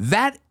heaven.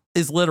 That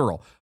is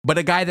literal. But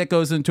a guy that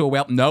goes into a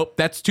well, nope,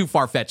 that's too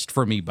far-fetched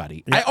for me,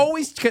 buddy. Yeah.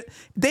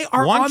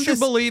 Once you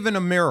believe in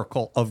a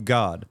miracle of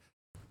God,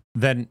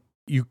 then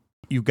you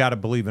got to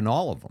believe in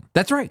all of them.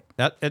 That's right.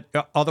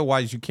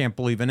 Otherwise, you can't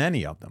believe in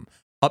any of them.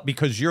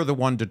 Because you're the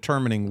one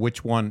determining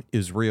which one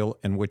is real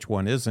and which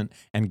one isn't,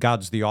 and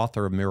God's the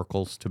author of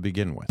miracles to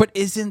begin with. But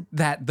isn't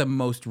that the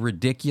most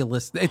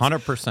ridiculous?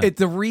 100%.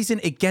 The reason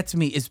it gets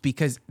me is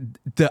because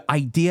the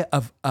idea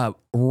of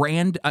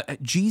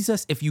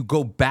Jesus, if you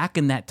go back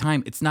in that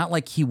time, it's not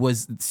like he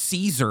was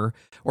Caesar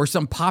or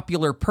some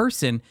popular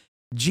person.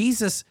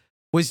 Jesus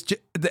was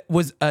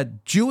a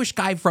Jewish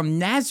guy from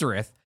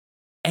Nazareth,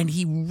 and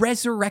he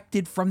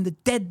resurrected from the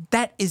dead.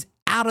 That is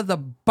out of the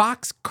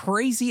box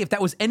crazy. If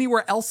that was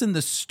anywhere else in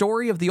the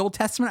story of the Old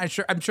Testament,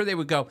 I'm sure they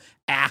would go,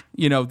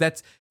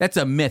 that's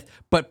a myth.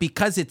 But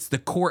because it's the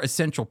core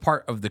essential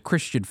part of the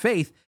Christian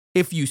faith,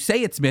 if you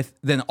say it's myth,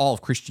 then all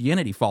of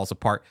Christianity falls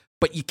apart.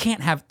 But you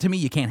can't have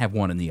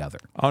one and the other.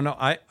 Oh no,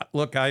 I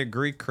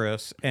agree,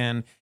 Chris.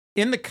 And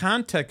in the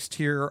context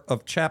here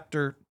of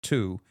chapter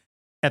 2,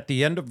 at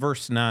the end of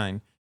verse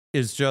 9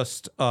 is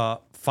just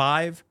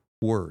 5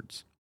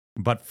 words,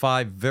 but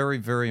 5 very,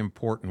 very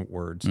important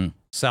words.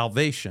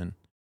 Salvation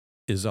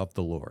is of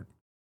the Lord.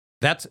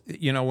 That's,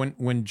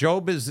 when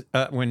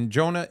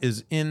Jonah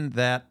is in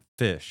that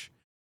fish,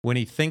 when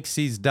he thinks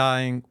he's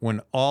dying,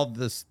 when all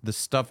the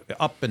stuff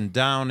up and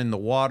down in the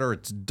water,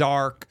 it's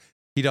dark,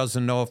 he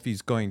doesn't know if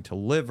he's going to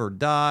live or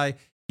die.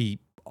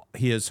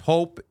 His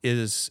hope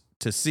is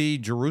to see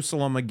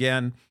Jerusalem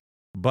again.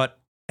 But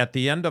at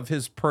the end of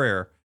his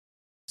prayer,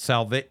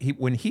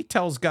 when he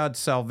tells God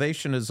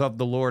salvation is of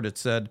the Lord, it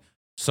said,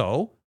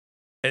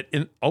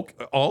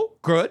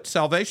 good.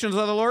 Salvation is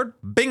of the Lord.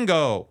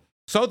 Bingo.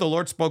 So the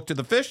Lord spoke to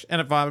the fish and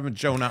invited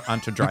Jonah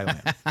onto dry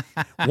land.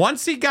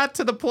 Once he got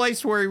to the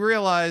place where he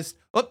realized,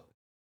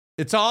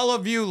 it's all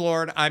of you,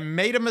 Lord. I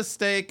made a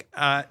mistake.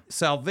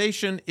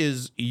 Salvation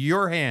is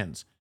your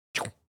hands.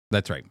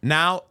 That's right.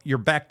 Now you're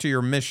back to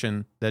your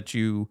mission that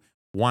you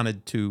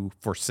wanted to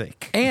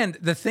forsake. And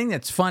the thing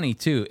that's funny,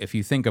 too, if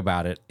you think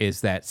about it,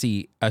 is that,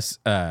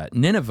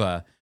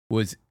 Nineveh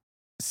was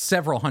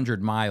several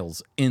hundred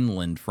miles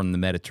inland from the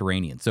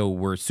Mediterranean. So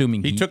we're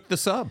assuming He took the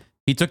sub.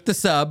 He took the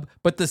sub,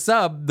 but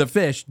the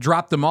fish,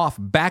 dropped him off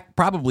back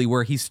probably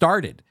where he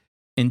started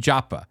in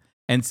Joppa.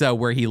 And so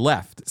where he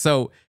left.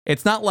 So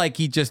it's not like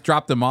he just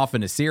dropped him off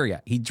in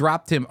Assyria. He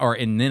dropped him, or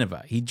in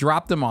Nineveh. He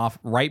dropped him off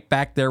right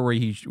back there where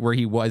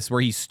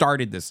he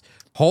started this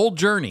whole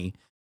journry.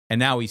 And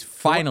now he's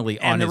finally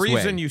on his way. And the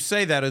reason you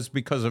say that is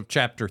because of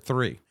chapter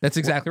 3. That's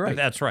exactly right.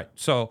 That's right.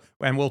 So,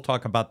 and we'll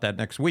talk about that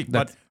next week.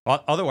 But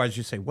otherwise,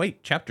 you say,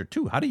 wait, chapter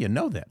 2, how do you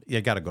know that? You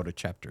got to go to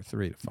chapter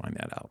 3 to find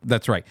that out.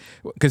 That's right.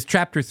 Because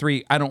chapter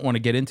 3, I don't want to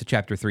get into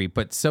chapter 3,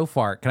 but so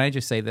far, can I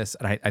just say this?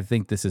 And I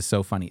think this is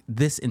so funny.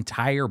 This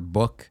entire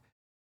book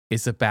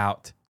is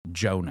about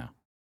Jonah.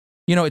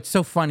 You know, it's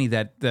so funny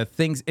that the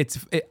things,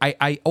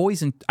 I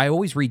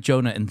always read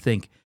Jonah and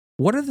think,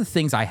 what are the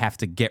things I have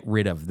to get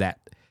rid of that?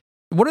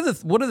 What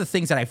are the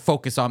things that I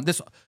focus on?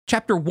 This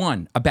chapter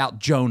 1 about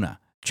Jonah,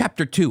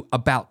 chapter 2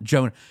 about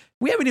Jonah.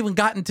 We haven't even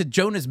gotten to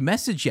Jonah's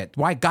message yet.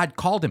 Why God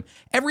called him.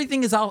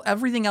 Everything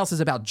else is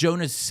about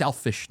Jonah's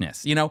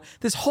selfishness. You know,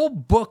 this whole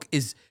book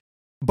is,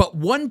 but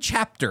one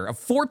chapter of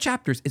 4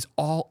 chapters is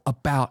all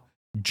about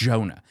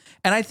Jonah.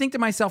 And I think to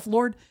myself,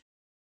 Lord,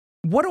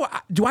 what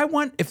do I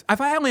want? If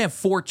I only have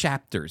 4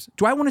 chapters,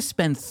 do I want to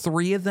spend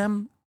 3 of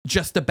them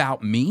just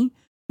about me,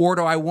 or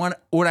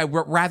would I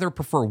rather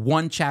prefer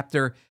one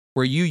chapter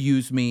where you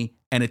use me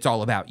and it's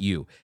all about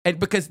you? And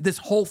because this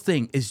whole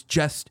thing is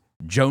just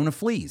Jonah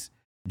flees,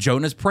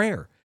 Jonah's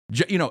prayer,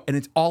 and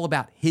it's all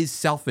about his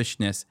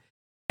selfishness,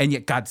 and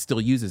yet God still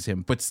uses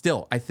him. But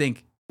still, I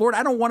think, Lord,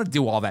 I don't want to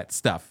do all that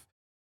stuff.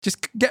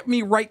 Just get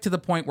me right to the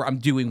point where I'm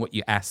doing what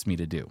you asked me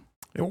to do.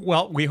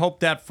 Well, we hope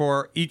that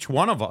for each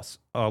one of us.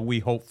 We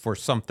hope for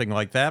something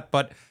like that.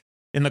 But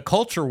in the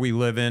culture we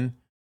live in,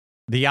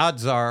 the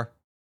odds are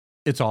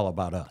it's all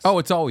about us. Oh,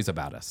 it's always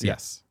about us.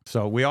 Yes.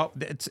 So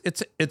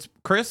it's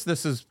Chris,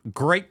 this is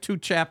great 2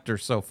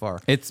 chapters so far.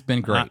 It's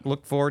been great.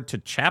 Look forward to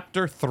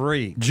chapter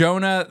 3.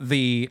 Jonah,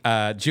 the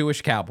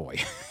Jewish cowboy.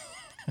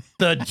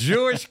 The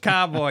Jewish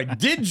cowboy.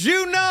 Did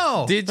you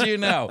know? Did you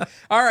know?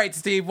 All right,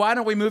 Steve, why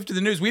don't we move to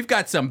the news? We've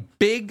got some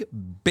big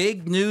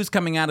news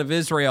coming out of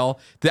Israel.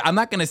 I'm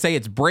not going to say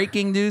it's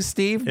breaking news,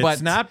 Steve, but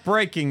it's not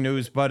breaking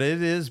news, but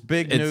it is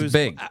big news. It's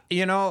big.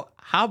 You know,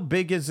 how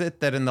big is it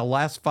that in the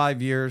last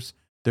 5 years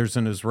there's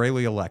an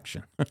Israeli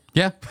election?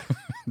 Yeah.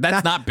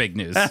 That's not big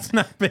news. That's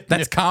not big news.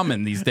 That's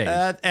common these days.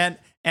 And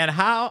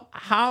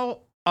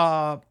how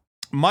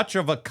much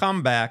of a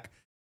comeback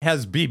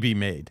has Bibi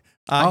made?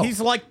 He's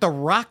like the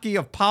Rocky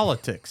of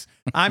politics.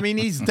 I mean,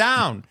 he's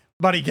down,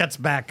 but he gets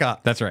back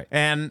up. That's right.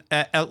 And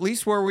at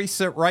least where we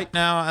sit right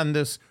now on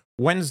this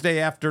Wednesday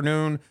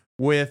afternoon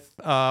with,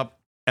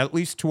 at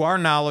least to our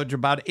knowledge,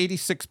 about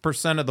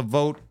 86% of the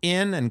vote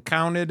in and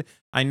counted.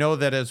 I know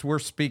that as we're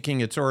speaking,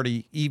 it's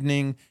already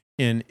evening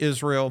in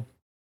Israel,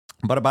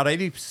 but about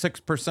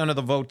 86% of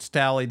the votes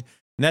tallied.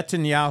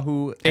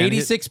 Netanyahu.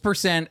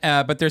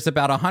 86%, but there's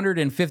about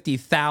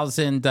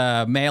 150,000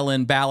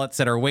 mail-in ballots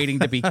that are waiting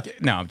to be.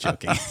 No, I'm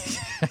joking.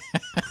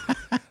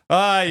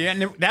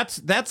 Yeah,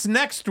 that's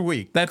next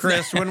week,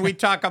 Chris, when we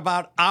talk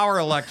about our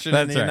election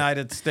in the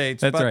United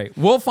States. That's right.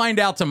 We'll find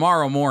out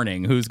tomorrow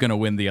morning who's going to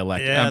win the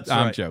election. Yeah,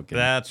 I'm joking.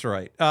 That's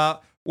right.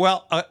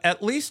 Well,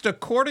 at least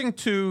according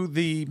to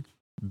the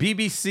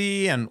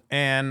BBC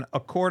and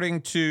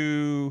according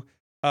to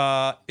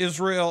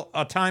Israel,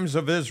 Times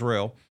of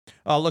Israel,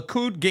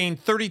 Likud gained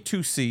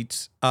 32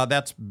 seats.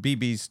 That's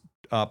Bibi's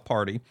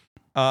party.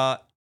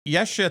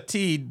 Yesh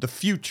Atid, the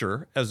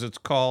future, as it's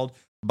called,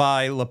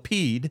 by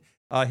Lapid,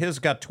 his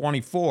got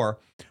 24.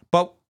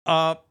 But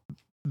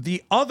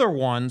the other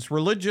ones,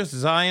 Religious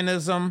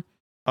Zionism,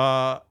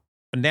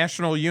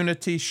 National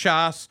Unity,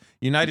 Shas,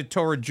 United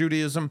Torah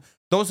Judaism,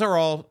 those are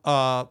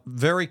all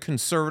very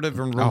conservative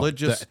and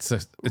religious.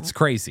 It's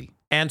crazy.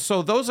 And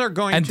so those are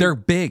going and to... they're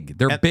big.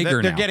 They're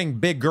bigger now. They're getting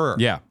bigger.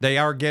 Yeah. They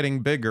are getting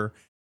bigger.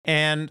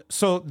 And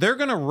so they're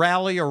going to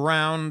rally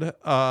around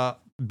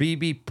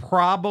Bibi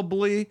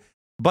probably.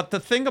 But the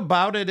thing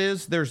about it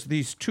is there's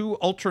these 2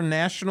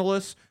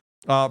 ultra-nationalists,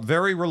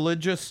 very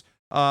religious.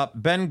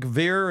 Ben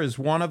Gvir is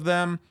one of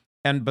them.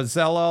 And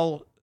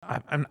Bezalel, I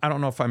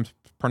don't know if I'm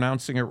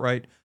pronouncing it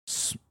right,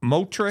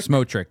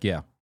 Smotrich,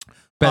 yeah.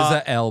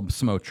 Bezalel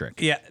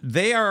Smotrich. Yeah,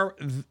 they are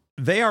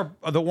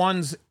the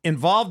ones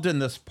involved in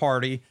this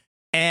party,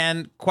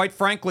 and quite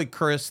frankly,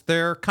 Chris,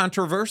 they're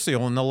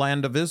controversial in the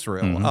land of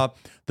Israel. Mm-hmm.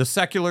 The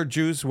secular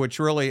Jews, which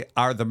really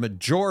are the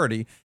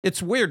majority,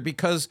 it's weird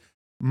because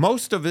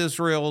most of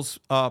Israel's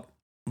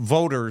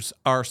voters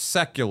are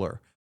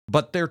secular,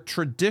 but they're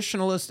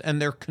traditionalist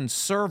and they're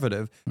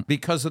conservative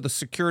because of the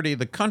security of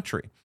the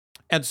country.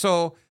 And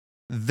so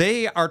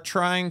they are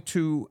trying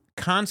to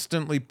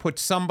constantly put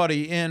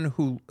somebody in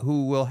who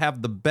will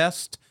have the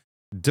best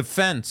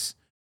defense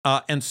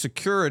and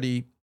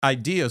security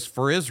ideas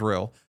for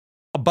Israel.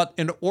 But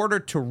in order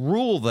to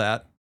rule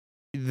that,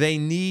 they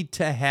need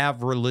to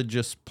have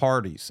religious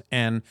parties.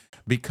 And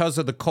because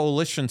of the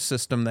coalition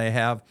system they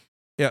have,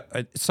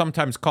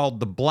 sometimes called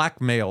the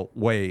blackmail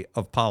way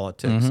of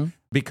politics. Mm-hmm.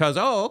 Because,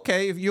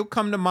 okay, if you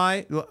come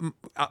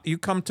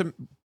to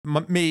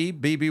me,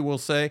 Bibi will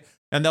say,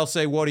 and they'll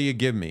say, what do you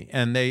give me?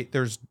 And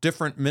there's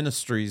different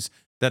ministries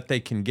that they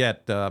can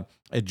get,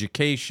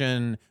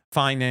 education,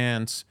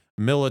 finance,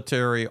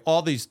 military,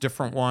 all these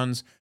different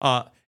ones,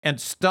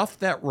 and stuff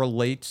that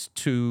relates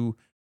to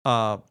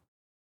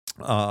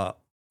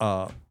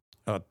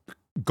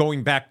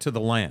going back to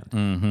the land.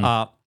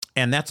 Mm-hmm.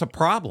 And that's a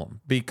problem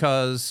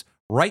because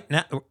right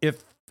now,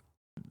 if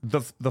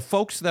the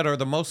folks that are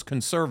the most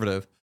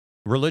conservative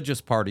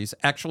religious parties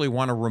actually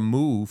want to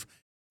remove,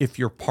 if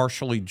you're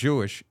partially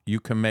Jewish, you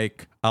can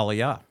make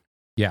Aliyah.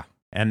 Yeah.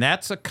 And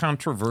that's a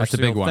controversial That's a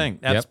big one. thing.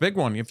 That's Yep. a big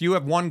one. If you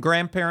have one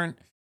grandparent,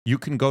 you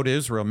can go to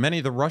Israel. Many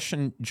of the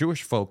Russian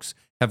Jewish folks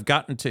have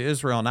gotten to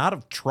Israel and out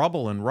of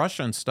trouble in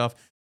Russia and stuff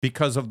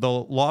because of the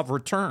law of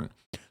return.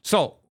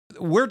 So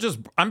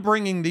I'm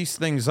bringing these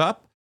things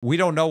up. We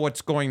don't know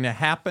what's going to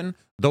happen.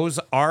 Those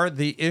are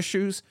the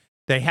issues.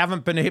 They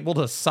haven't been able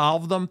to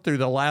solve them through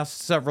the last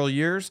several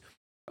years.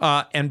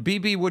 And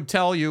Bibi would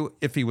tell you,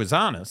 if he was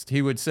honest,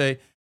 he would say,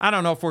 I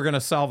don't know if we're going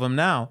to solve them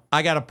now.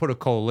 I got to put a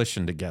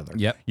coalition together.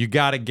 Yep. You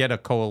got to get a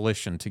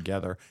coalition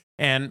together.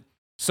 And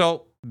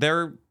so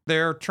they're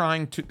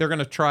going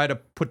to try to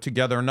put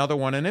together another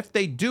one. And if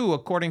they do,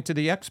 according to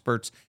the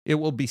experts, it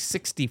will be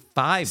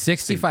 65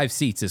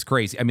 seats is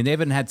crazy. I mean, they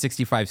haven't had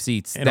 65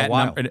 seats in a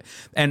while.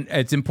 And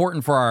it's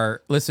important for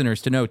our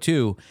listeners to know,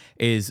 too,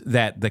 is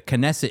that the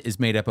Knesset is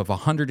made up of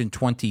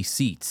 120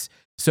 seats.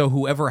 So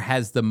whoever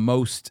has the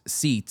most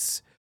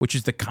seats, which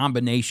is the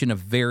combination of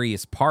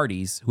various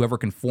parties, whoever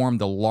can form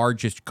the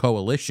largest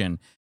coalition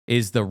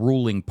is the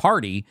ruling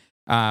party,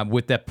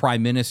 with the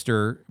prime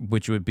minister,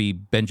 which would be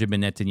Benjamin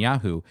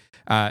Netanyahu.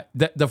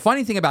 The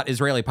funny thing about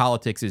Israeli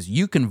politics is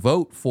you can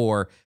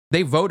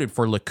they voted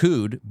for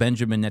Likud,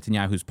 Benjamin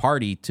Netanyahu's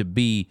party, to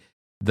be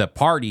the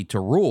party to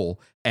rule,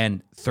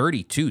 and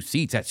 32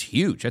 seats, that's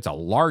huge. That's a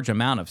large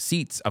amount of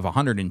seats of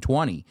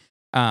 120.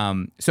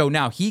 So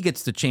now he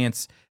gets the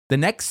chance. The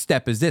next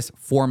step is this: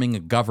 forming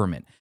a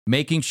government,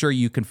 making sure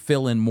you can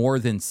fill in more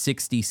than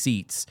 60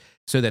 seats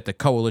so that the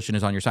coalition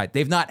is on your side.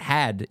 They've not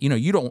had,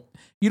 you don't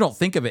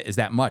think of it as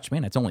that much.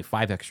 Man, it's only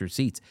 5 extra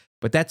seats,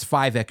 but that's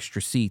 5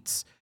 extra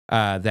seats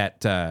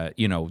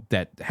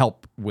that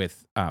help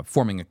with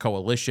forming a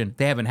coalition.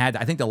 They haven't had,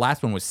 I think the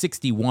last one was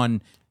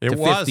 61 to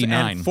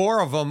 59. And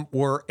 4 of them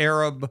were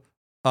Arab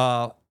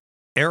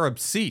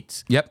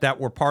seats that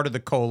were part of the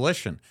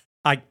coalition.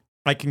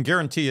 I can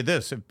guarantee you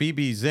this: if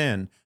Bibi's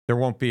in, there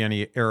won't be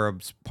any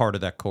Arabs part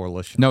of that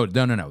coalition. No.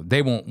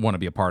 They won't want to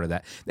be a part of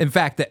that. In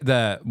fact,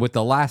 with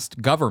the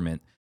last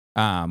government,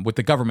 with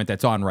the government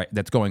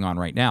that's going on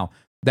right now,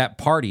 that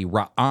party,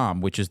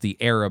 Ra'am, which is the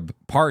Arab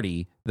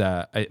party,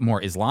 the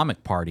more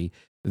Islamic party,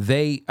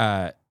 they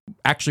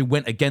actually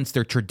went against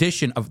their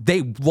tradition of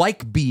they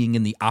like being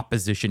in the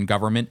opposition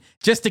government,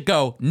 just to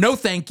go, no,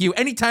 thank you.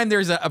 Anytime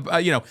there's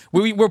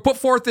we're put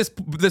forth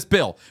this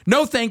bill,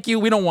 no, thank you,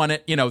 we don't want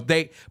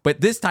it.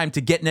 But this time, to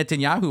get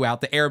Netanyahu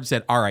out, the Arabs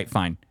said, all right,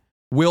 fine,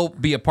 we'll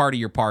be a part of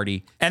your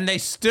party. And they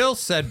still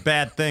said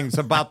bad things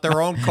about their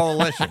own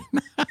coalition.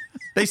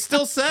 They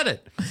still said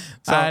it.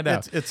 So I know.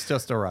 It's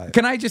just a riot.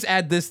 Can I just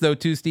add this, though,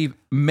 too, Steve?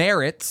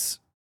 Meretz,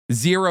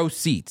 0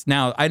 seats.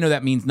 Now, I know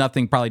that means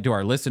nothing probably to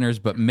our listeners,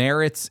 but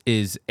Meretz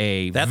is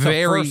That's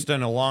a first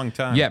in a long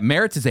time. Yeah,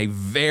 Meretz is a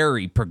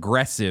very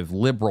progressive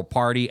liberal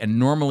party, and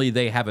normally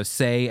they have a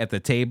say at the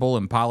table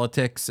in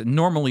politics,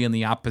 normally in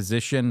the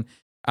opposition,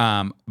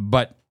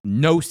 but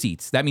no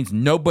seats. That means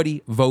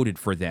nobody voted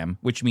for them,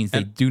 which means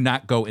they do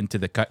not go into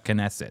the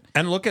Knesset.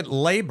 And look at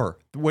Labor.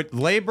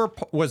 Labor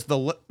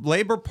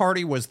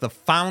Party was the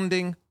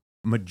founding,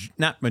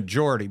 not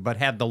majority, but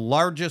had the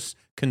largest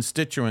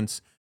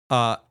constituents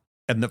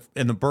in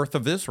the birth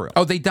of Israel.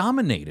 Oh, they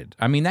dominated.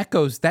 I mean,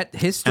 that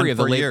history and of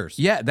the for years.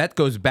 Yeah, that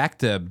goes back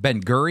to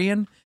Ben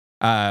Gurion.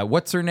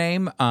 What's her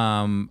name?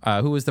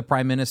 Who was the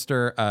prime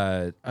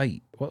minister?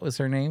 What was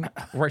her name?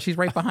 She's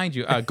right behind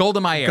you. Golda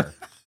Meir.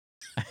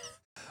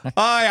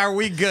 Are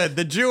we good?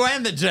 The Jew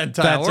and the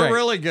Gentile. That's We're right.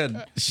 really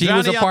good. She Johnny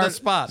was a part. on the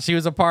spot. She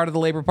was a part of the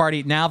Labor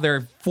Party. Now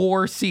they're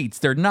 4 seats.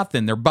 They're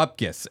nothing. They're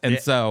bupkis. And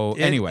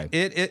anyway,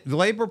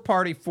 Labor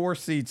Party 4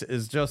 seats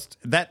is just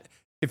that.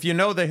 If you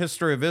know the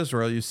history of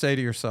Israel, you say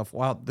to yourself,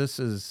 "Wow,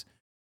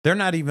 they're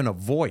not even a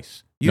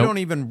voice. You don't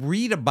even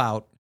read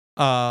about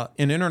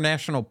in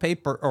international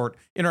paper or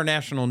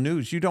international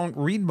news. You don't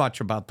read much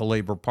about the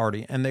Labor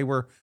Party, and they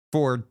were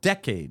for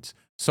decades."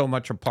 So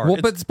much apart.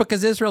 Well, but it's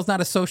because Israel's not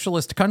a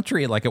socialist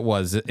country like it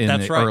was in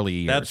the early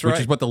years, which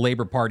is what the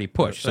Labor Party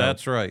pushed.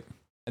 That's right.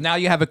 And now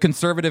you have a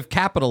conservative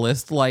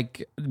capitalist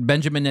like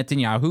Benjamin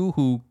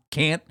Netanyahu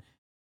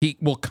he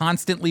will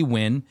constantly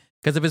win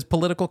because of his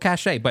political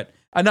cachet. But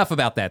enough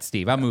about that,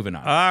 Steve. I'm moving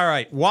on. All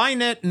right.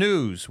 Ynet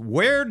News.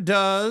 Where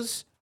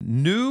does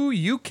new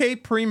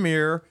UK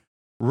Premier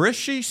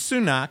Rishi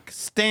Sunak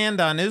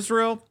stand on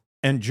Israel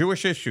and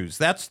Jewish issues?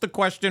 That's the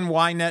question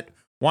Ynet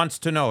wants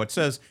to know. It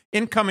says,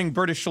 incoming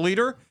British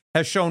leader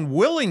has shown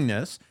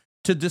willingness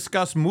to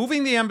discuss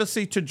moving the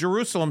embassy to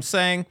Jerusalem,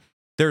 saying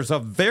there's a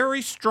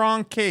very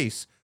strong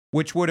case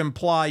which would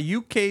imply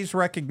UK's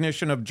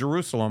recognition of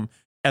Jerusalem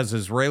as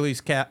Israeli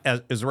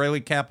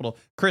capital.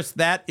 Chris,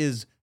 that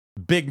is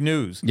big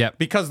news. Yep.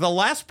 Because the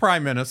last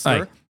prime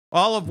minister,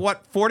 all of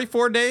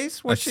 44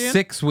 days was she in?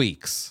 6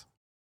 weeks.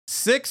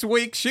 6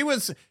 weeks. She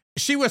was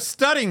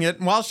studying it,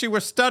 and while she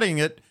was studying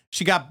it,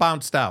 she got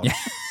bounced out.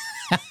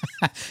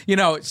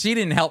 She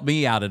didn't help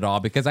me out at all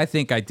because I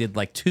think I did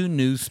like 2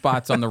 news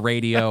spots on the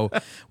radio,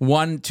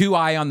 2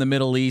 Eye on the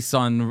Middle East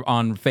on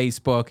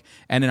Facebook,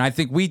 and then I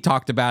think we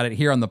talked about it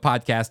here on the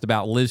podcast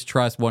about Liz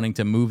Truss wanting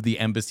to move the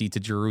embassy to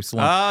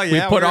Jerusalem. Oh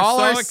yeah, we were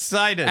so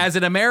excited. As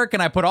an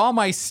American, I put all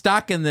my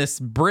stock in this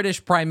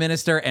British Prime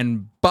Minister,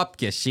 and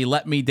Shpilkes, she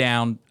let me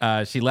down.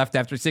 She left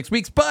after 6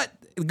 weeks, but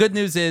the good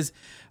news is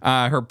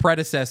her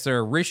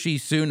predecessor Rishi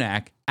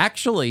Sunak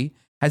actually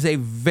has a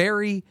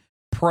very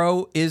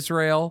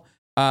pro-Israel,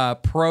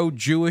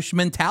 pro-Jewish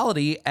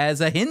mentality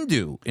as a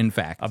Hindu, in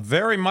fact.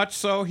 Very much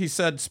so. He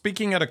said,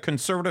 speaking at a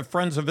conservative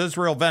Friends of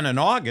Israel event in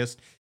August,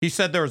 he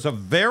said there's a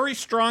very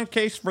strong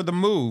case for the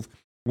move,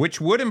 which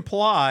would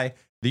imply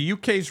the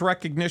UK's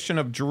recognition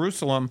of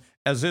Jerusalem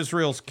as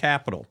Israel's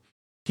capital.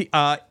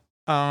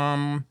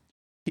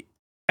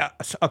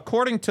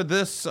 According to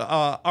this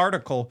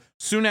article,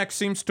 Sunak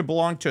seems to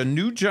belong to a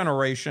new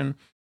generation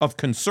of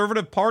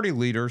conservative party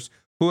leaders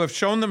who have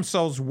shown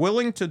themselves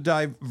willing to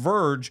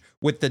diverge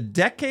with the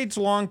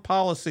decades-long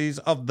policies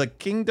of the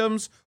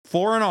kingdom's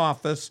foreign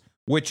office,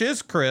 which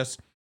is, Chris,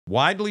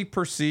 widely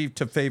perceived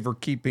to favor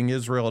keeping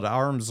Israel at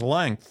arm's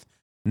length,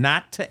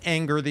 not to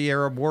anger the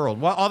Arab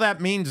world. Well, all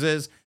that means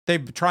is they're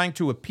trying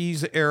to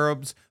appease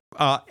Arabs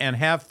and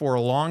have for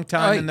a long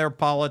time in their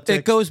politics.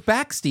 It goes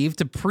back, Steve,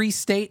 to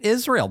pre-state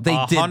Israel. They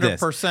did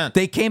this. 100%.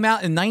 They came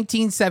out in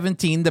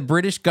 1917. The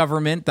British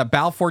government, the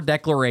Balfour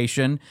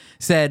Declaration,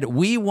 said,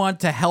 we want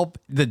to help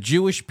the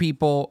Jewish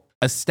people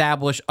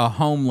establish a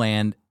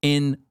homeland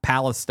in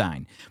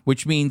Palestine,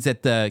 which means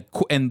that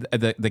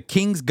the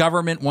king's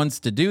government wants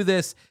to do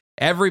this.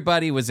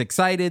 Everybody was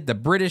excited. The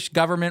British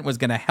government was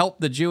going to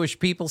help the Jewish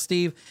people,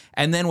 Steve.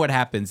 And then what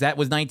happens? That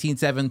was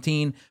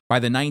 1917. By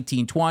the late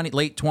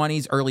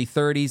 20s, early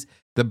 30s,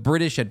 the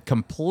British had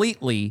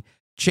completely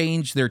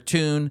changed their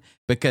tune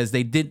because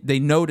they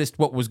noticed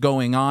what was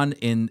going on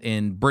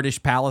in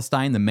British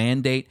Palestine, the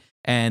mandate,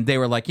 and they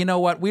were like, you know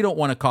what? We don't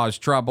want to cause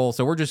trouble,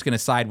 so we're just going to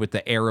side with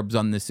the Arabs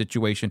on this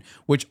situation,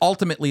 which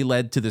ultimately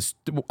led to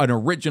an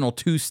original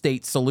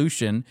 2-state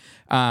solution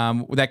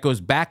that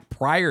goes back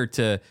prior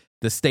to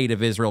the state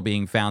of Israel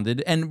being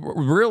founded. And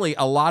really,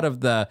 a lot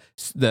of the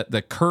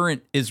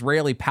current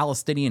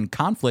Israeli-Palestinian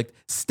conflict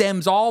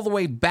stems all the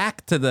way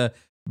back to the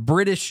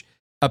British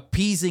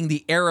appeasing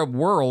the Arab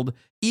world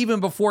even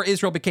before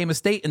Israel became a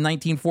state in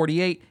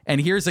 1948. And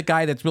here's a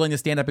guy that's willing to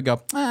stand up and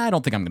go, I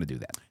don't think I'm going to do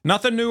that.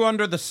 Nothing new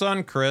under the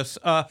sun, Chris.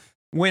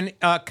 When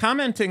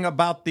commenting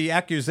about the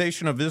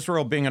accusation of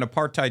Israel being an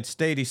apartheid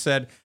state, he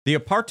said, the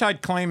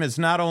apartheid claim is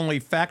not only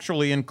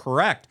factually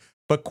incorrect,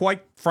 but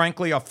quite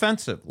frankly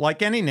offensive.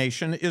 Like any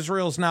nation,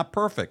 Israel is not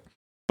perfect,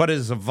 but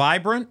is a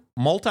vibrant,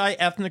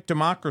 multi-ethnic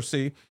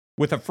democracy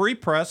with a free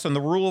press and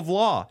the rule of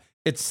law.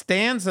 It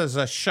stands as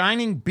a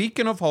shining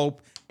beacon of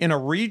hope in a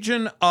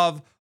region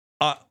of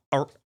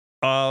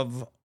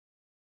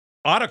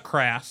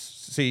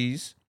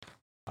autocracies.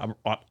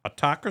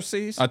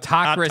 Autocracies?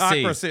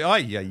 Autocracy. Oh,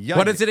 yeah.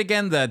 What is it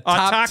again? The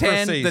top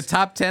 10, the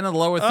top 10 and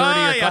lower 30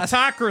 or class?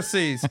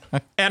 Autocracies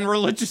and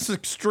religious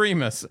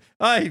extremists.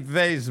 Ay,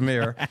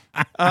 Vezmir.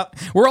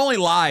 We're only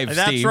live, Steve.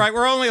 That's right.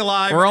 We're only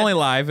live. We're only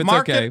live. It's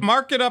okay.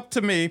 Mark it up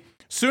to me.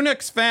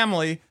 Sunak's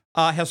family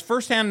has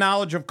firsthand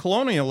knowledge of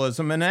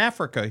colonialism in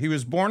Africa. He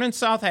was born in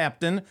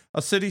Southampton,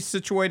 a city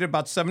situated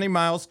about 70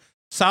 miles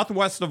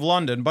southwest of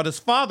London, but his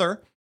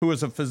father, who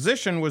was a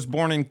physician, was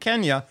born in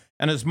Kenya,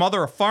 and his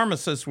mother, a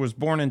pharmacist, was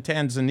born in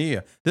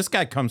Tanzania. This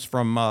guy comes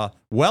from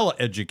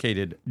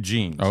well-educated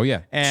genes. Oh,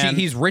 yeah. And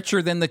he's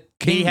richer than the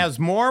king. He has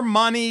more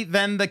money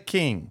than the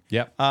king.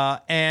 Yep.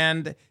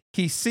 And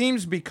he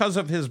seems, because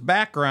of his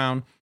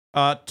background,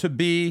 to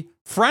be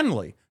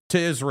friendly to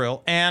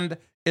Israel. And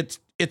it's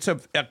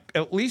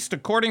at least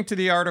according to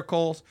the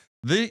articles,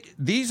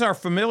 these are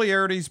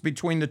familiarities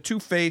between the two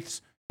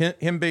faiths,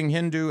 him being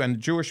Hindu and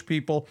Jewish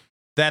people,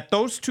 that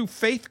those two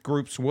faith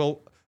groups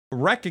will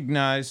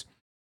recognize,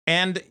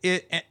 and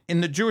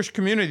in the Jewish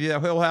community,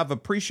 that he'll have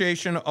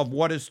appreciation of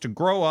what it is to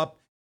grow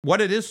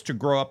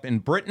up in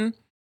Britain,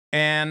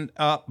 and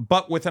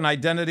but with an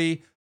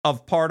identity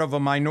of part of a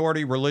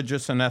minority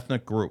religious and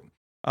ethnic group.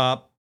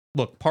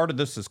 Look, part of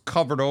this is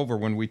covered over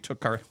when we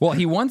took our... Well,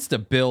 he wants to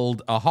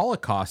build a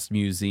Holocaust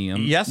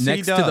museum next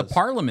to the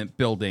Parliament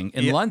building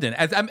in London.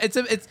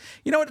 It's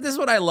you know what? This is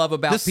what I love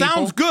about this people.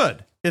 Sounds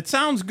good. It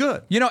sounds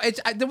good. You know,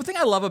 the thing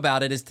I love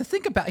about it is to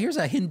think about, here's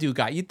a Hindu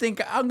guy. You'd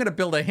think, I'm going to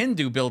build a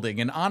Hindu building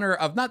in honor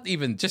of not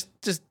even just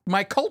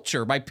my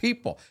culture, my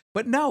people.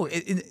 But no,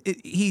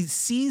 he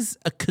sees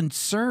a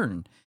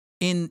concern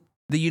in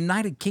the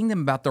United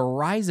Kingdom about the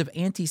rise of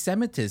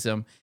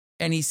anti-Semitism.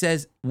 and he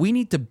says, we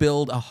need to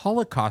build a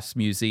Holocaust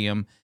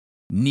museum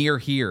near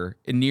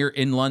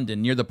in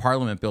London, near the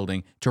Parliament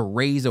building, to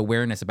raise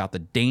awareness about the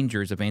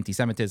dangers of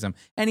anti-Semitism.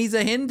 And he's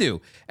a Hindu.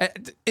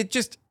 It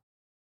just,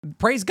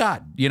 praise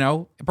God,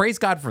 praise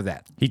God for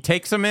that. He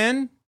takes them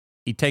in,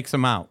 he takes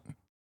them out.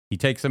 He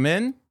takes them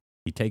in,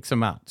 he takes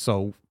them out.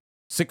 So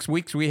 6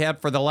 weeks we had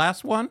for the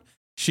last one.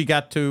 She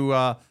got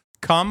to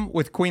come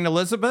with Queen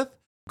Elizabeth,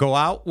 go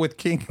out with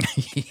King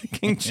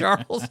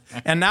Charles,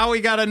 and now we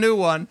got a new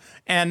one,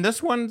 and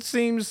this one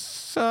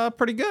seems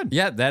pretty good.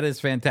 Yeah, that is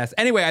fantastic.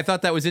 Anyway, I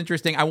thought that was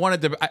interesting.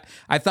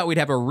 I thought we'd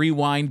have a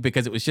rewind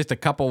because it was just a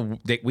couple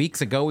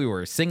weeks ago we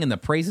were singing the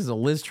praises of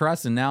Liz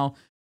Truss, and now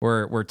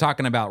we're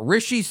talking about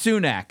Rishi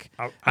Sunak.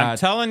 I'm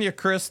telling you,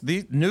 Chris,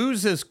 the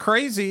news is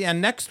crazy,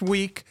 and next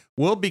week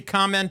we'll be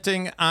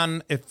commenting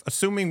on,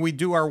 assuming we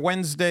do our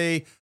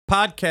Wednesday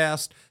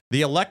podcast,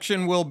 the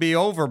election will be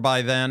over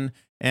by then,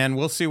 and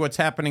we'll see what's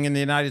happening in the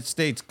United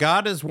States.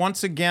 God is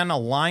once again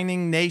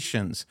aligning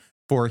nations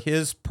for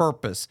his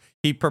purpose.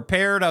 He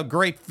prepared a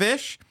great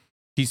fish.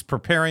 He's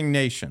preparing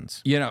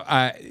nations.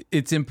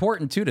 It's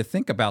important, too, to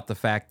think about the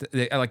fact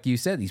that, like you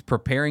said, he's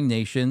preparing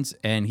nations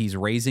and he's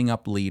raising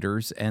up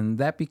leaders. And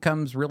that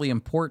becomes really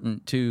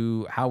important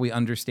to how we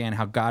understand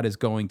how God is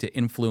going to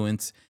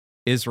influence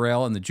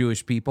Israel and the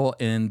Jewish people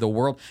in the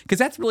world. Because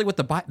that's really what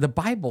the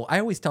Bible, I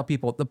always tell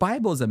people, the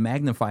Bible is a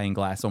magnifying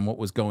glass on what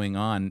was going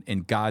on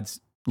in God's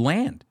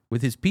land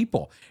with his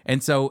people.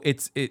 And so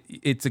it's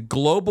a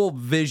global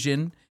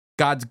vision.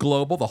 God's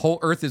global. The whole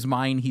earth is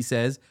mine, he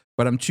says,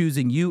 but I'm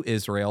choosing you,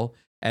 Israel,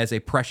 as a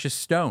precious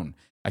stone,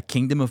 a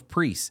kingdom of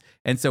priests.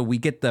 And so we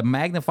get the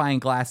magnifying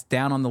glass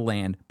down on the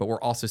land, but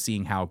we're also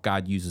seeing how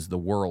God uses the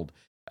world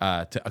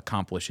to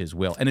accomplish his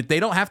will. And they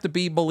don't have to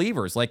be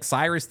believers like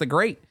Cyrus the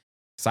Great.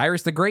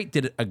 Cyrus the Great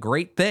did a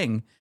great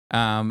thing,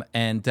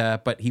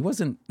 but he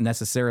wasn't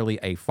necessarily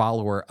a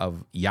follower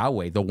of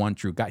Yahweh, the one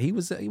true God. He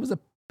was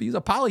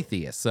a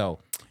polytheist. So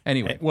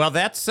anyway. Well,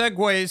 that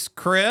segues,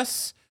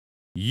 Chris.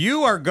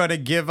 You are going to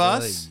give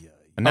us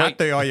not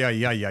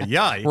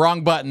the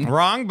wrong button.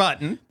 Wrong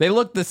button. They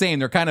look the same.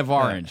 They're kind of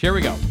orange. Here we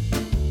go.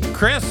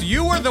 Chris,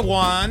 you were the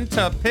one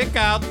to pick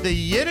out the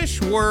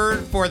Yiddish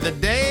word for the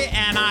day,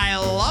 and I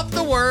love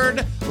the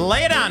word.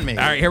 Lay it on me.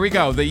 All right, here we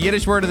go. The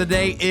Yiddish word of the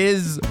day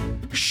is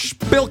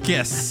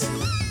Shpilkes.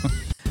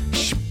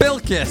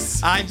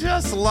 Shpilkes. I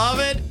just love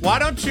it. Why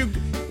don't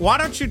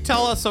you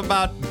tell us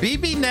about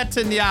Bibi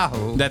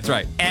Netanyahu? That's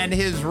right. And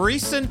his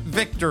recent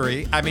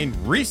victory,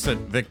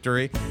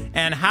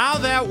 and how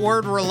that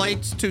word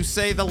relates to,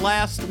 say, the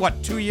last,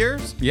 2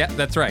 years? Yeah,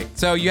 that's right.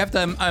 So you have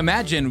to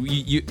imagine,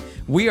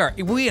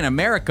 we in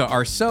America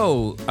are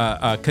so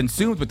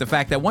consumed with the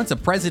fact that once a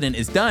president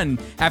is done,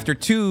 after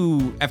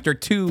two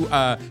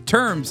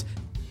terms,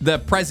 the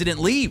president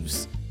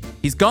leaves.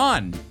 He's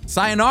gone.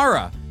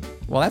 Sayonara.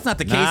 Well, that's not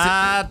the case.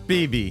 Not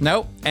Bibi.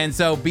 Nope. And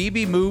so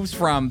Bibi moves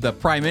from the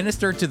prime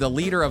minister to the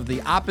leader of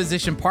the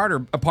opposition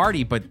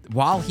party. But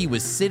while he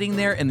was sitting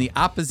there in the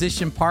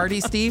opposition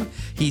party, Steve,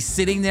 he's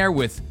sitting there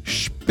with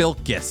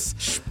Shpilkes.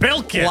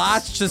 Shpilkes.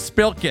 Lots of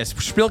Shpilkes.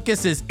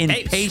 Shpilkes is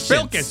impatience. Hey,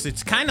 Shpilkes.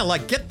 It's kind of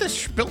like, get the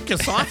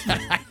Shpilkes off me.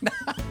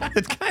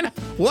 It's kind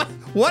of, what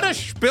does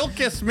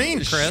Shpilkes mean,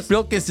 Chris?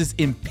 Shpilkes is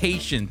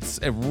impatience,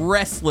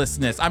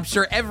 restlessness. I'm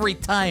sure every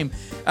time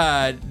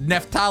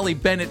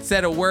Naftali Bennett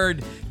said a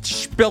word,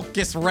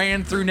 Shpilkes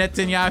ran through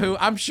Netanyahu.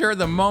 I'm sure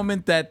the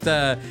moment that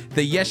the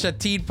Yesh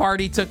Atid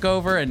party took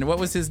over, and what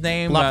was his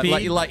name?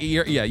 Lapid.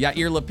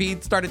 Yair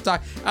Lapid started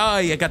talking. Oh,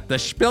 you got the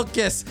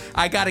Shpilkes.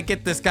 I got to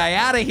get this guy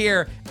out of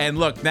here. And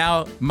look,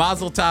 now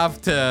Mazel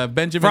Tov to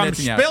Benjamin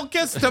Netanyahu. From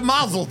Shpilkes to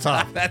Mazel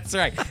Tov. That's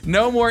right.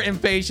 No more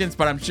impatience,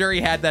 but I'm sure he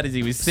had that as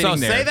he was sitting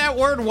there. So say that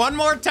word one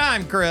more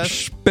time,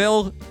 Chris.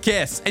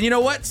 Shpilkes. And you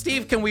know what,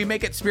 Steve? Can we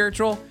make it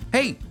spiritual?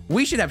 Hey,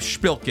 we should have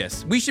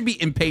Shpilkes. We should be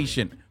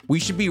impatient. We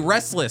should be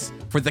restless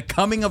for the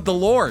coming of the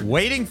Lord.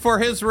 Waiting for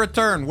his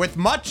return with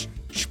much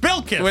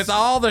Shpilkes. With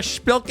all the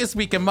Shpilkes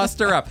we can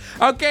muster up.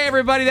 Okay,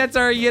 everybody, that's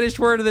our Yiddish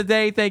word of the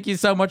day. Thank you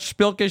so much.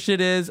 Shpilkish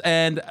it is.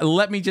 And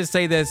let me just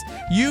say this.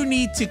 You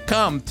need to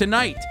come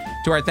tonight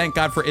to our Thank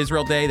God for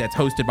Israel Day that's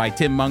hosted by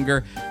Tim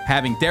Munger,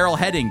 having Daryl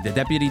Heading, the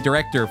Deputy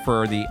Director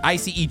for the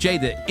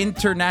ICEJ, the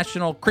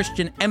International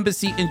Christian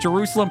Embassy in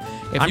Jerusalem.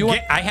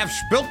 I have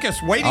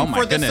Shpilkes waiting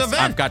for this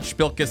event. I've got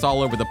Shpilkes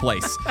all over the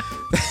place.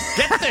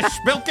 Get the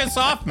Shpilkes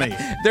off me.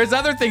 There's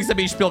other things to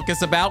be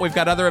Shpilkes about. We've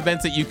got other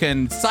events that you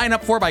can sign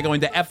up for by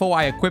going to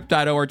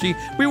foiequip.org.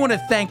 We want to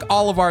thank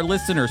all of our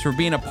listeners for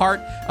being a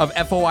part of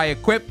FOI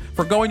Equip,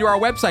 for going to our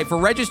website, for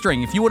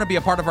registering. If you want to be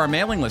a part of our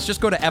mailing list,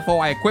 just go to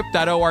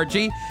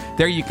foiequip.org.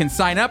 There you can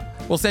sign up.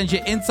 We'll send you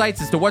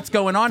insights as to what's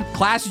going on,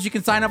 classes you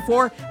can sign up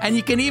for, and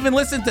you can even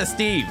listen to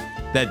Steve,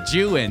 the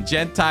Jew and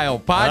Gentile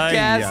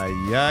podcast.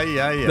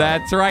 Yeah.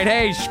 That's right.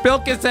 Hey,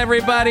 Shpilkes,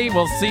 everybody.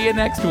 We'll see you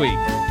next week.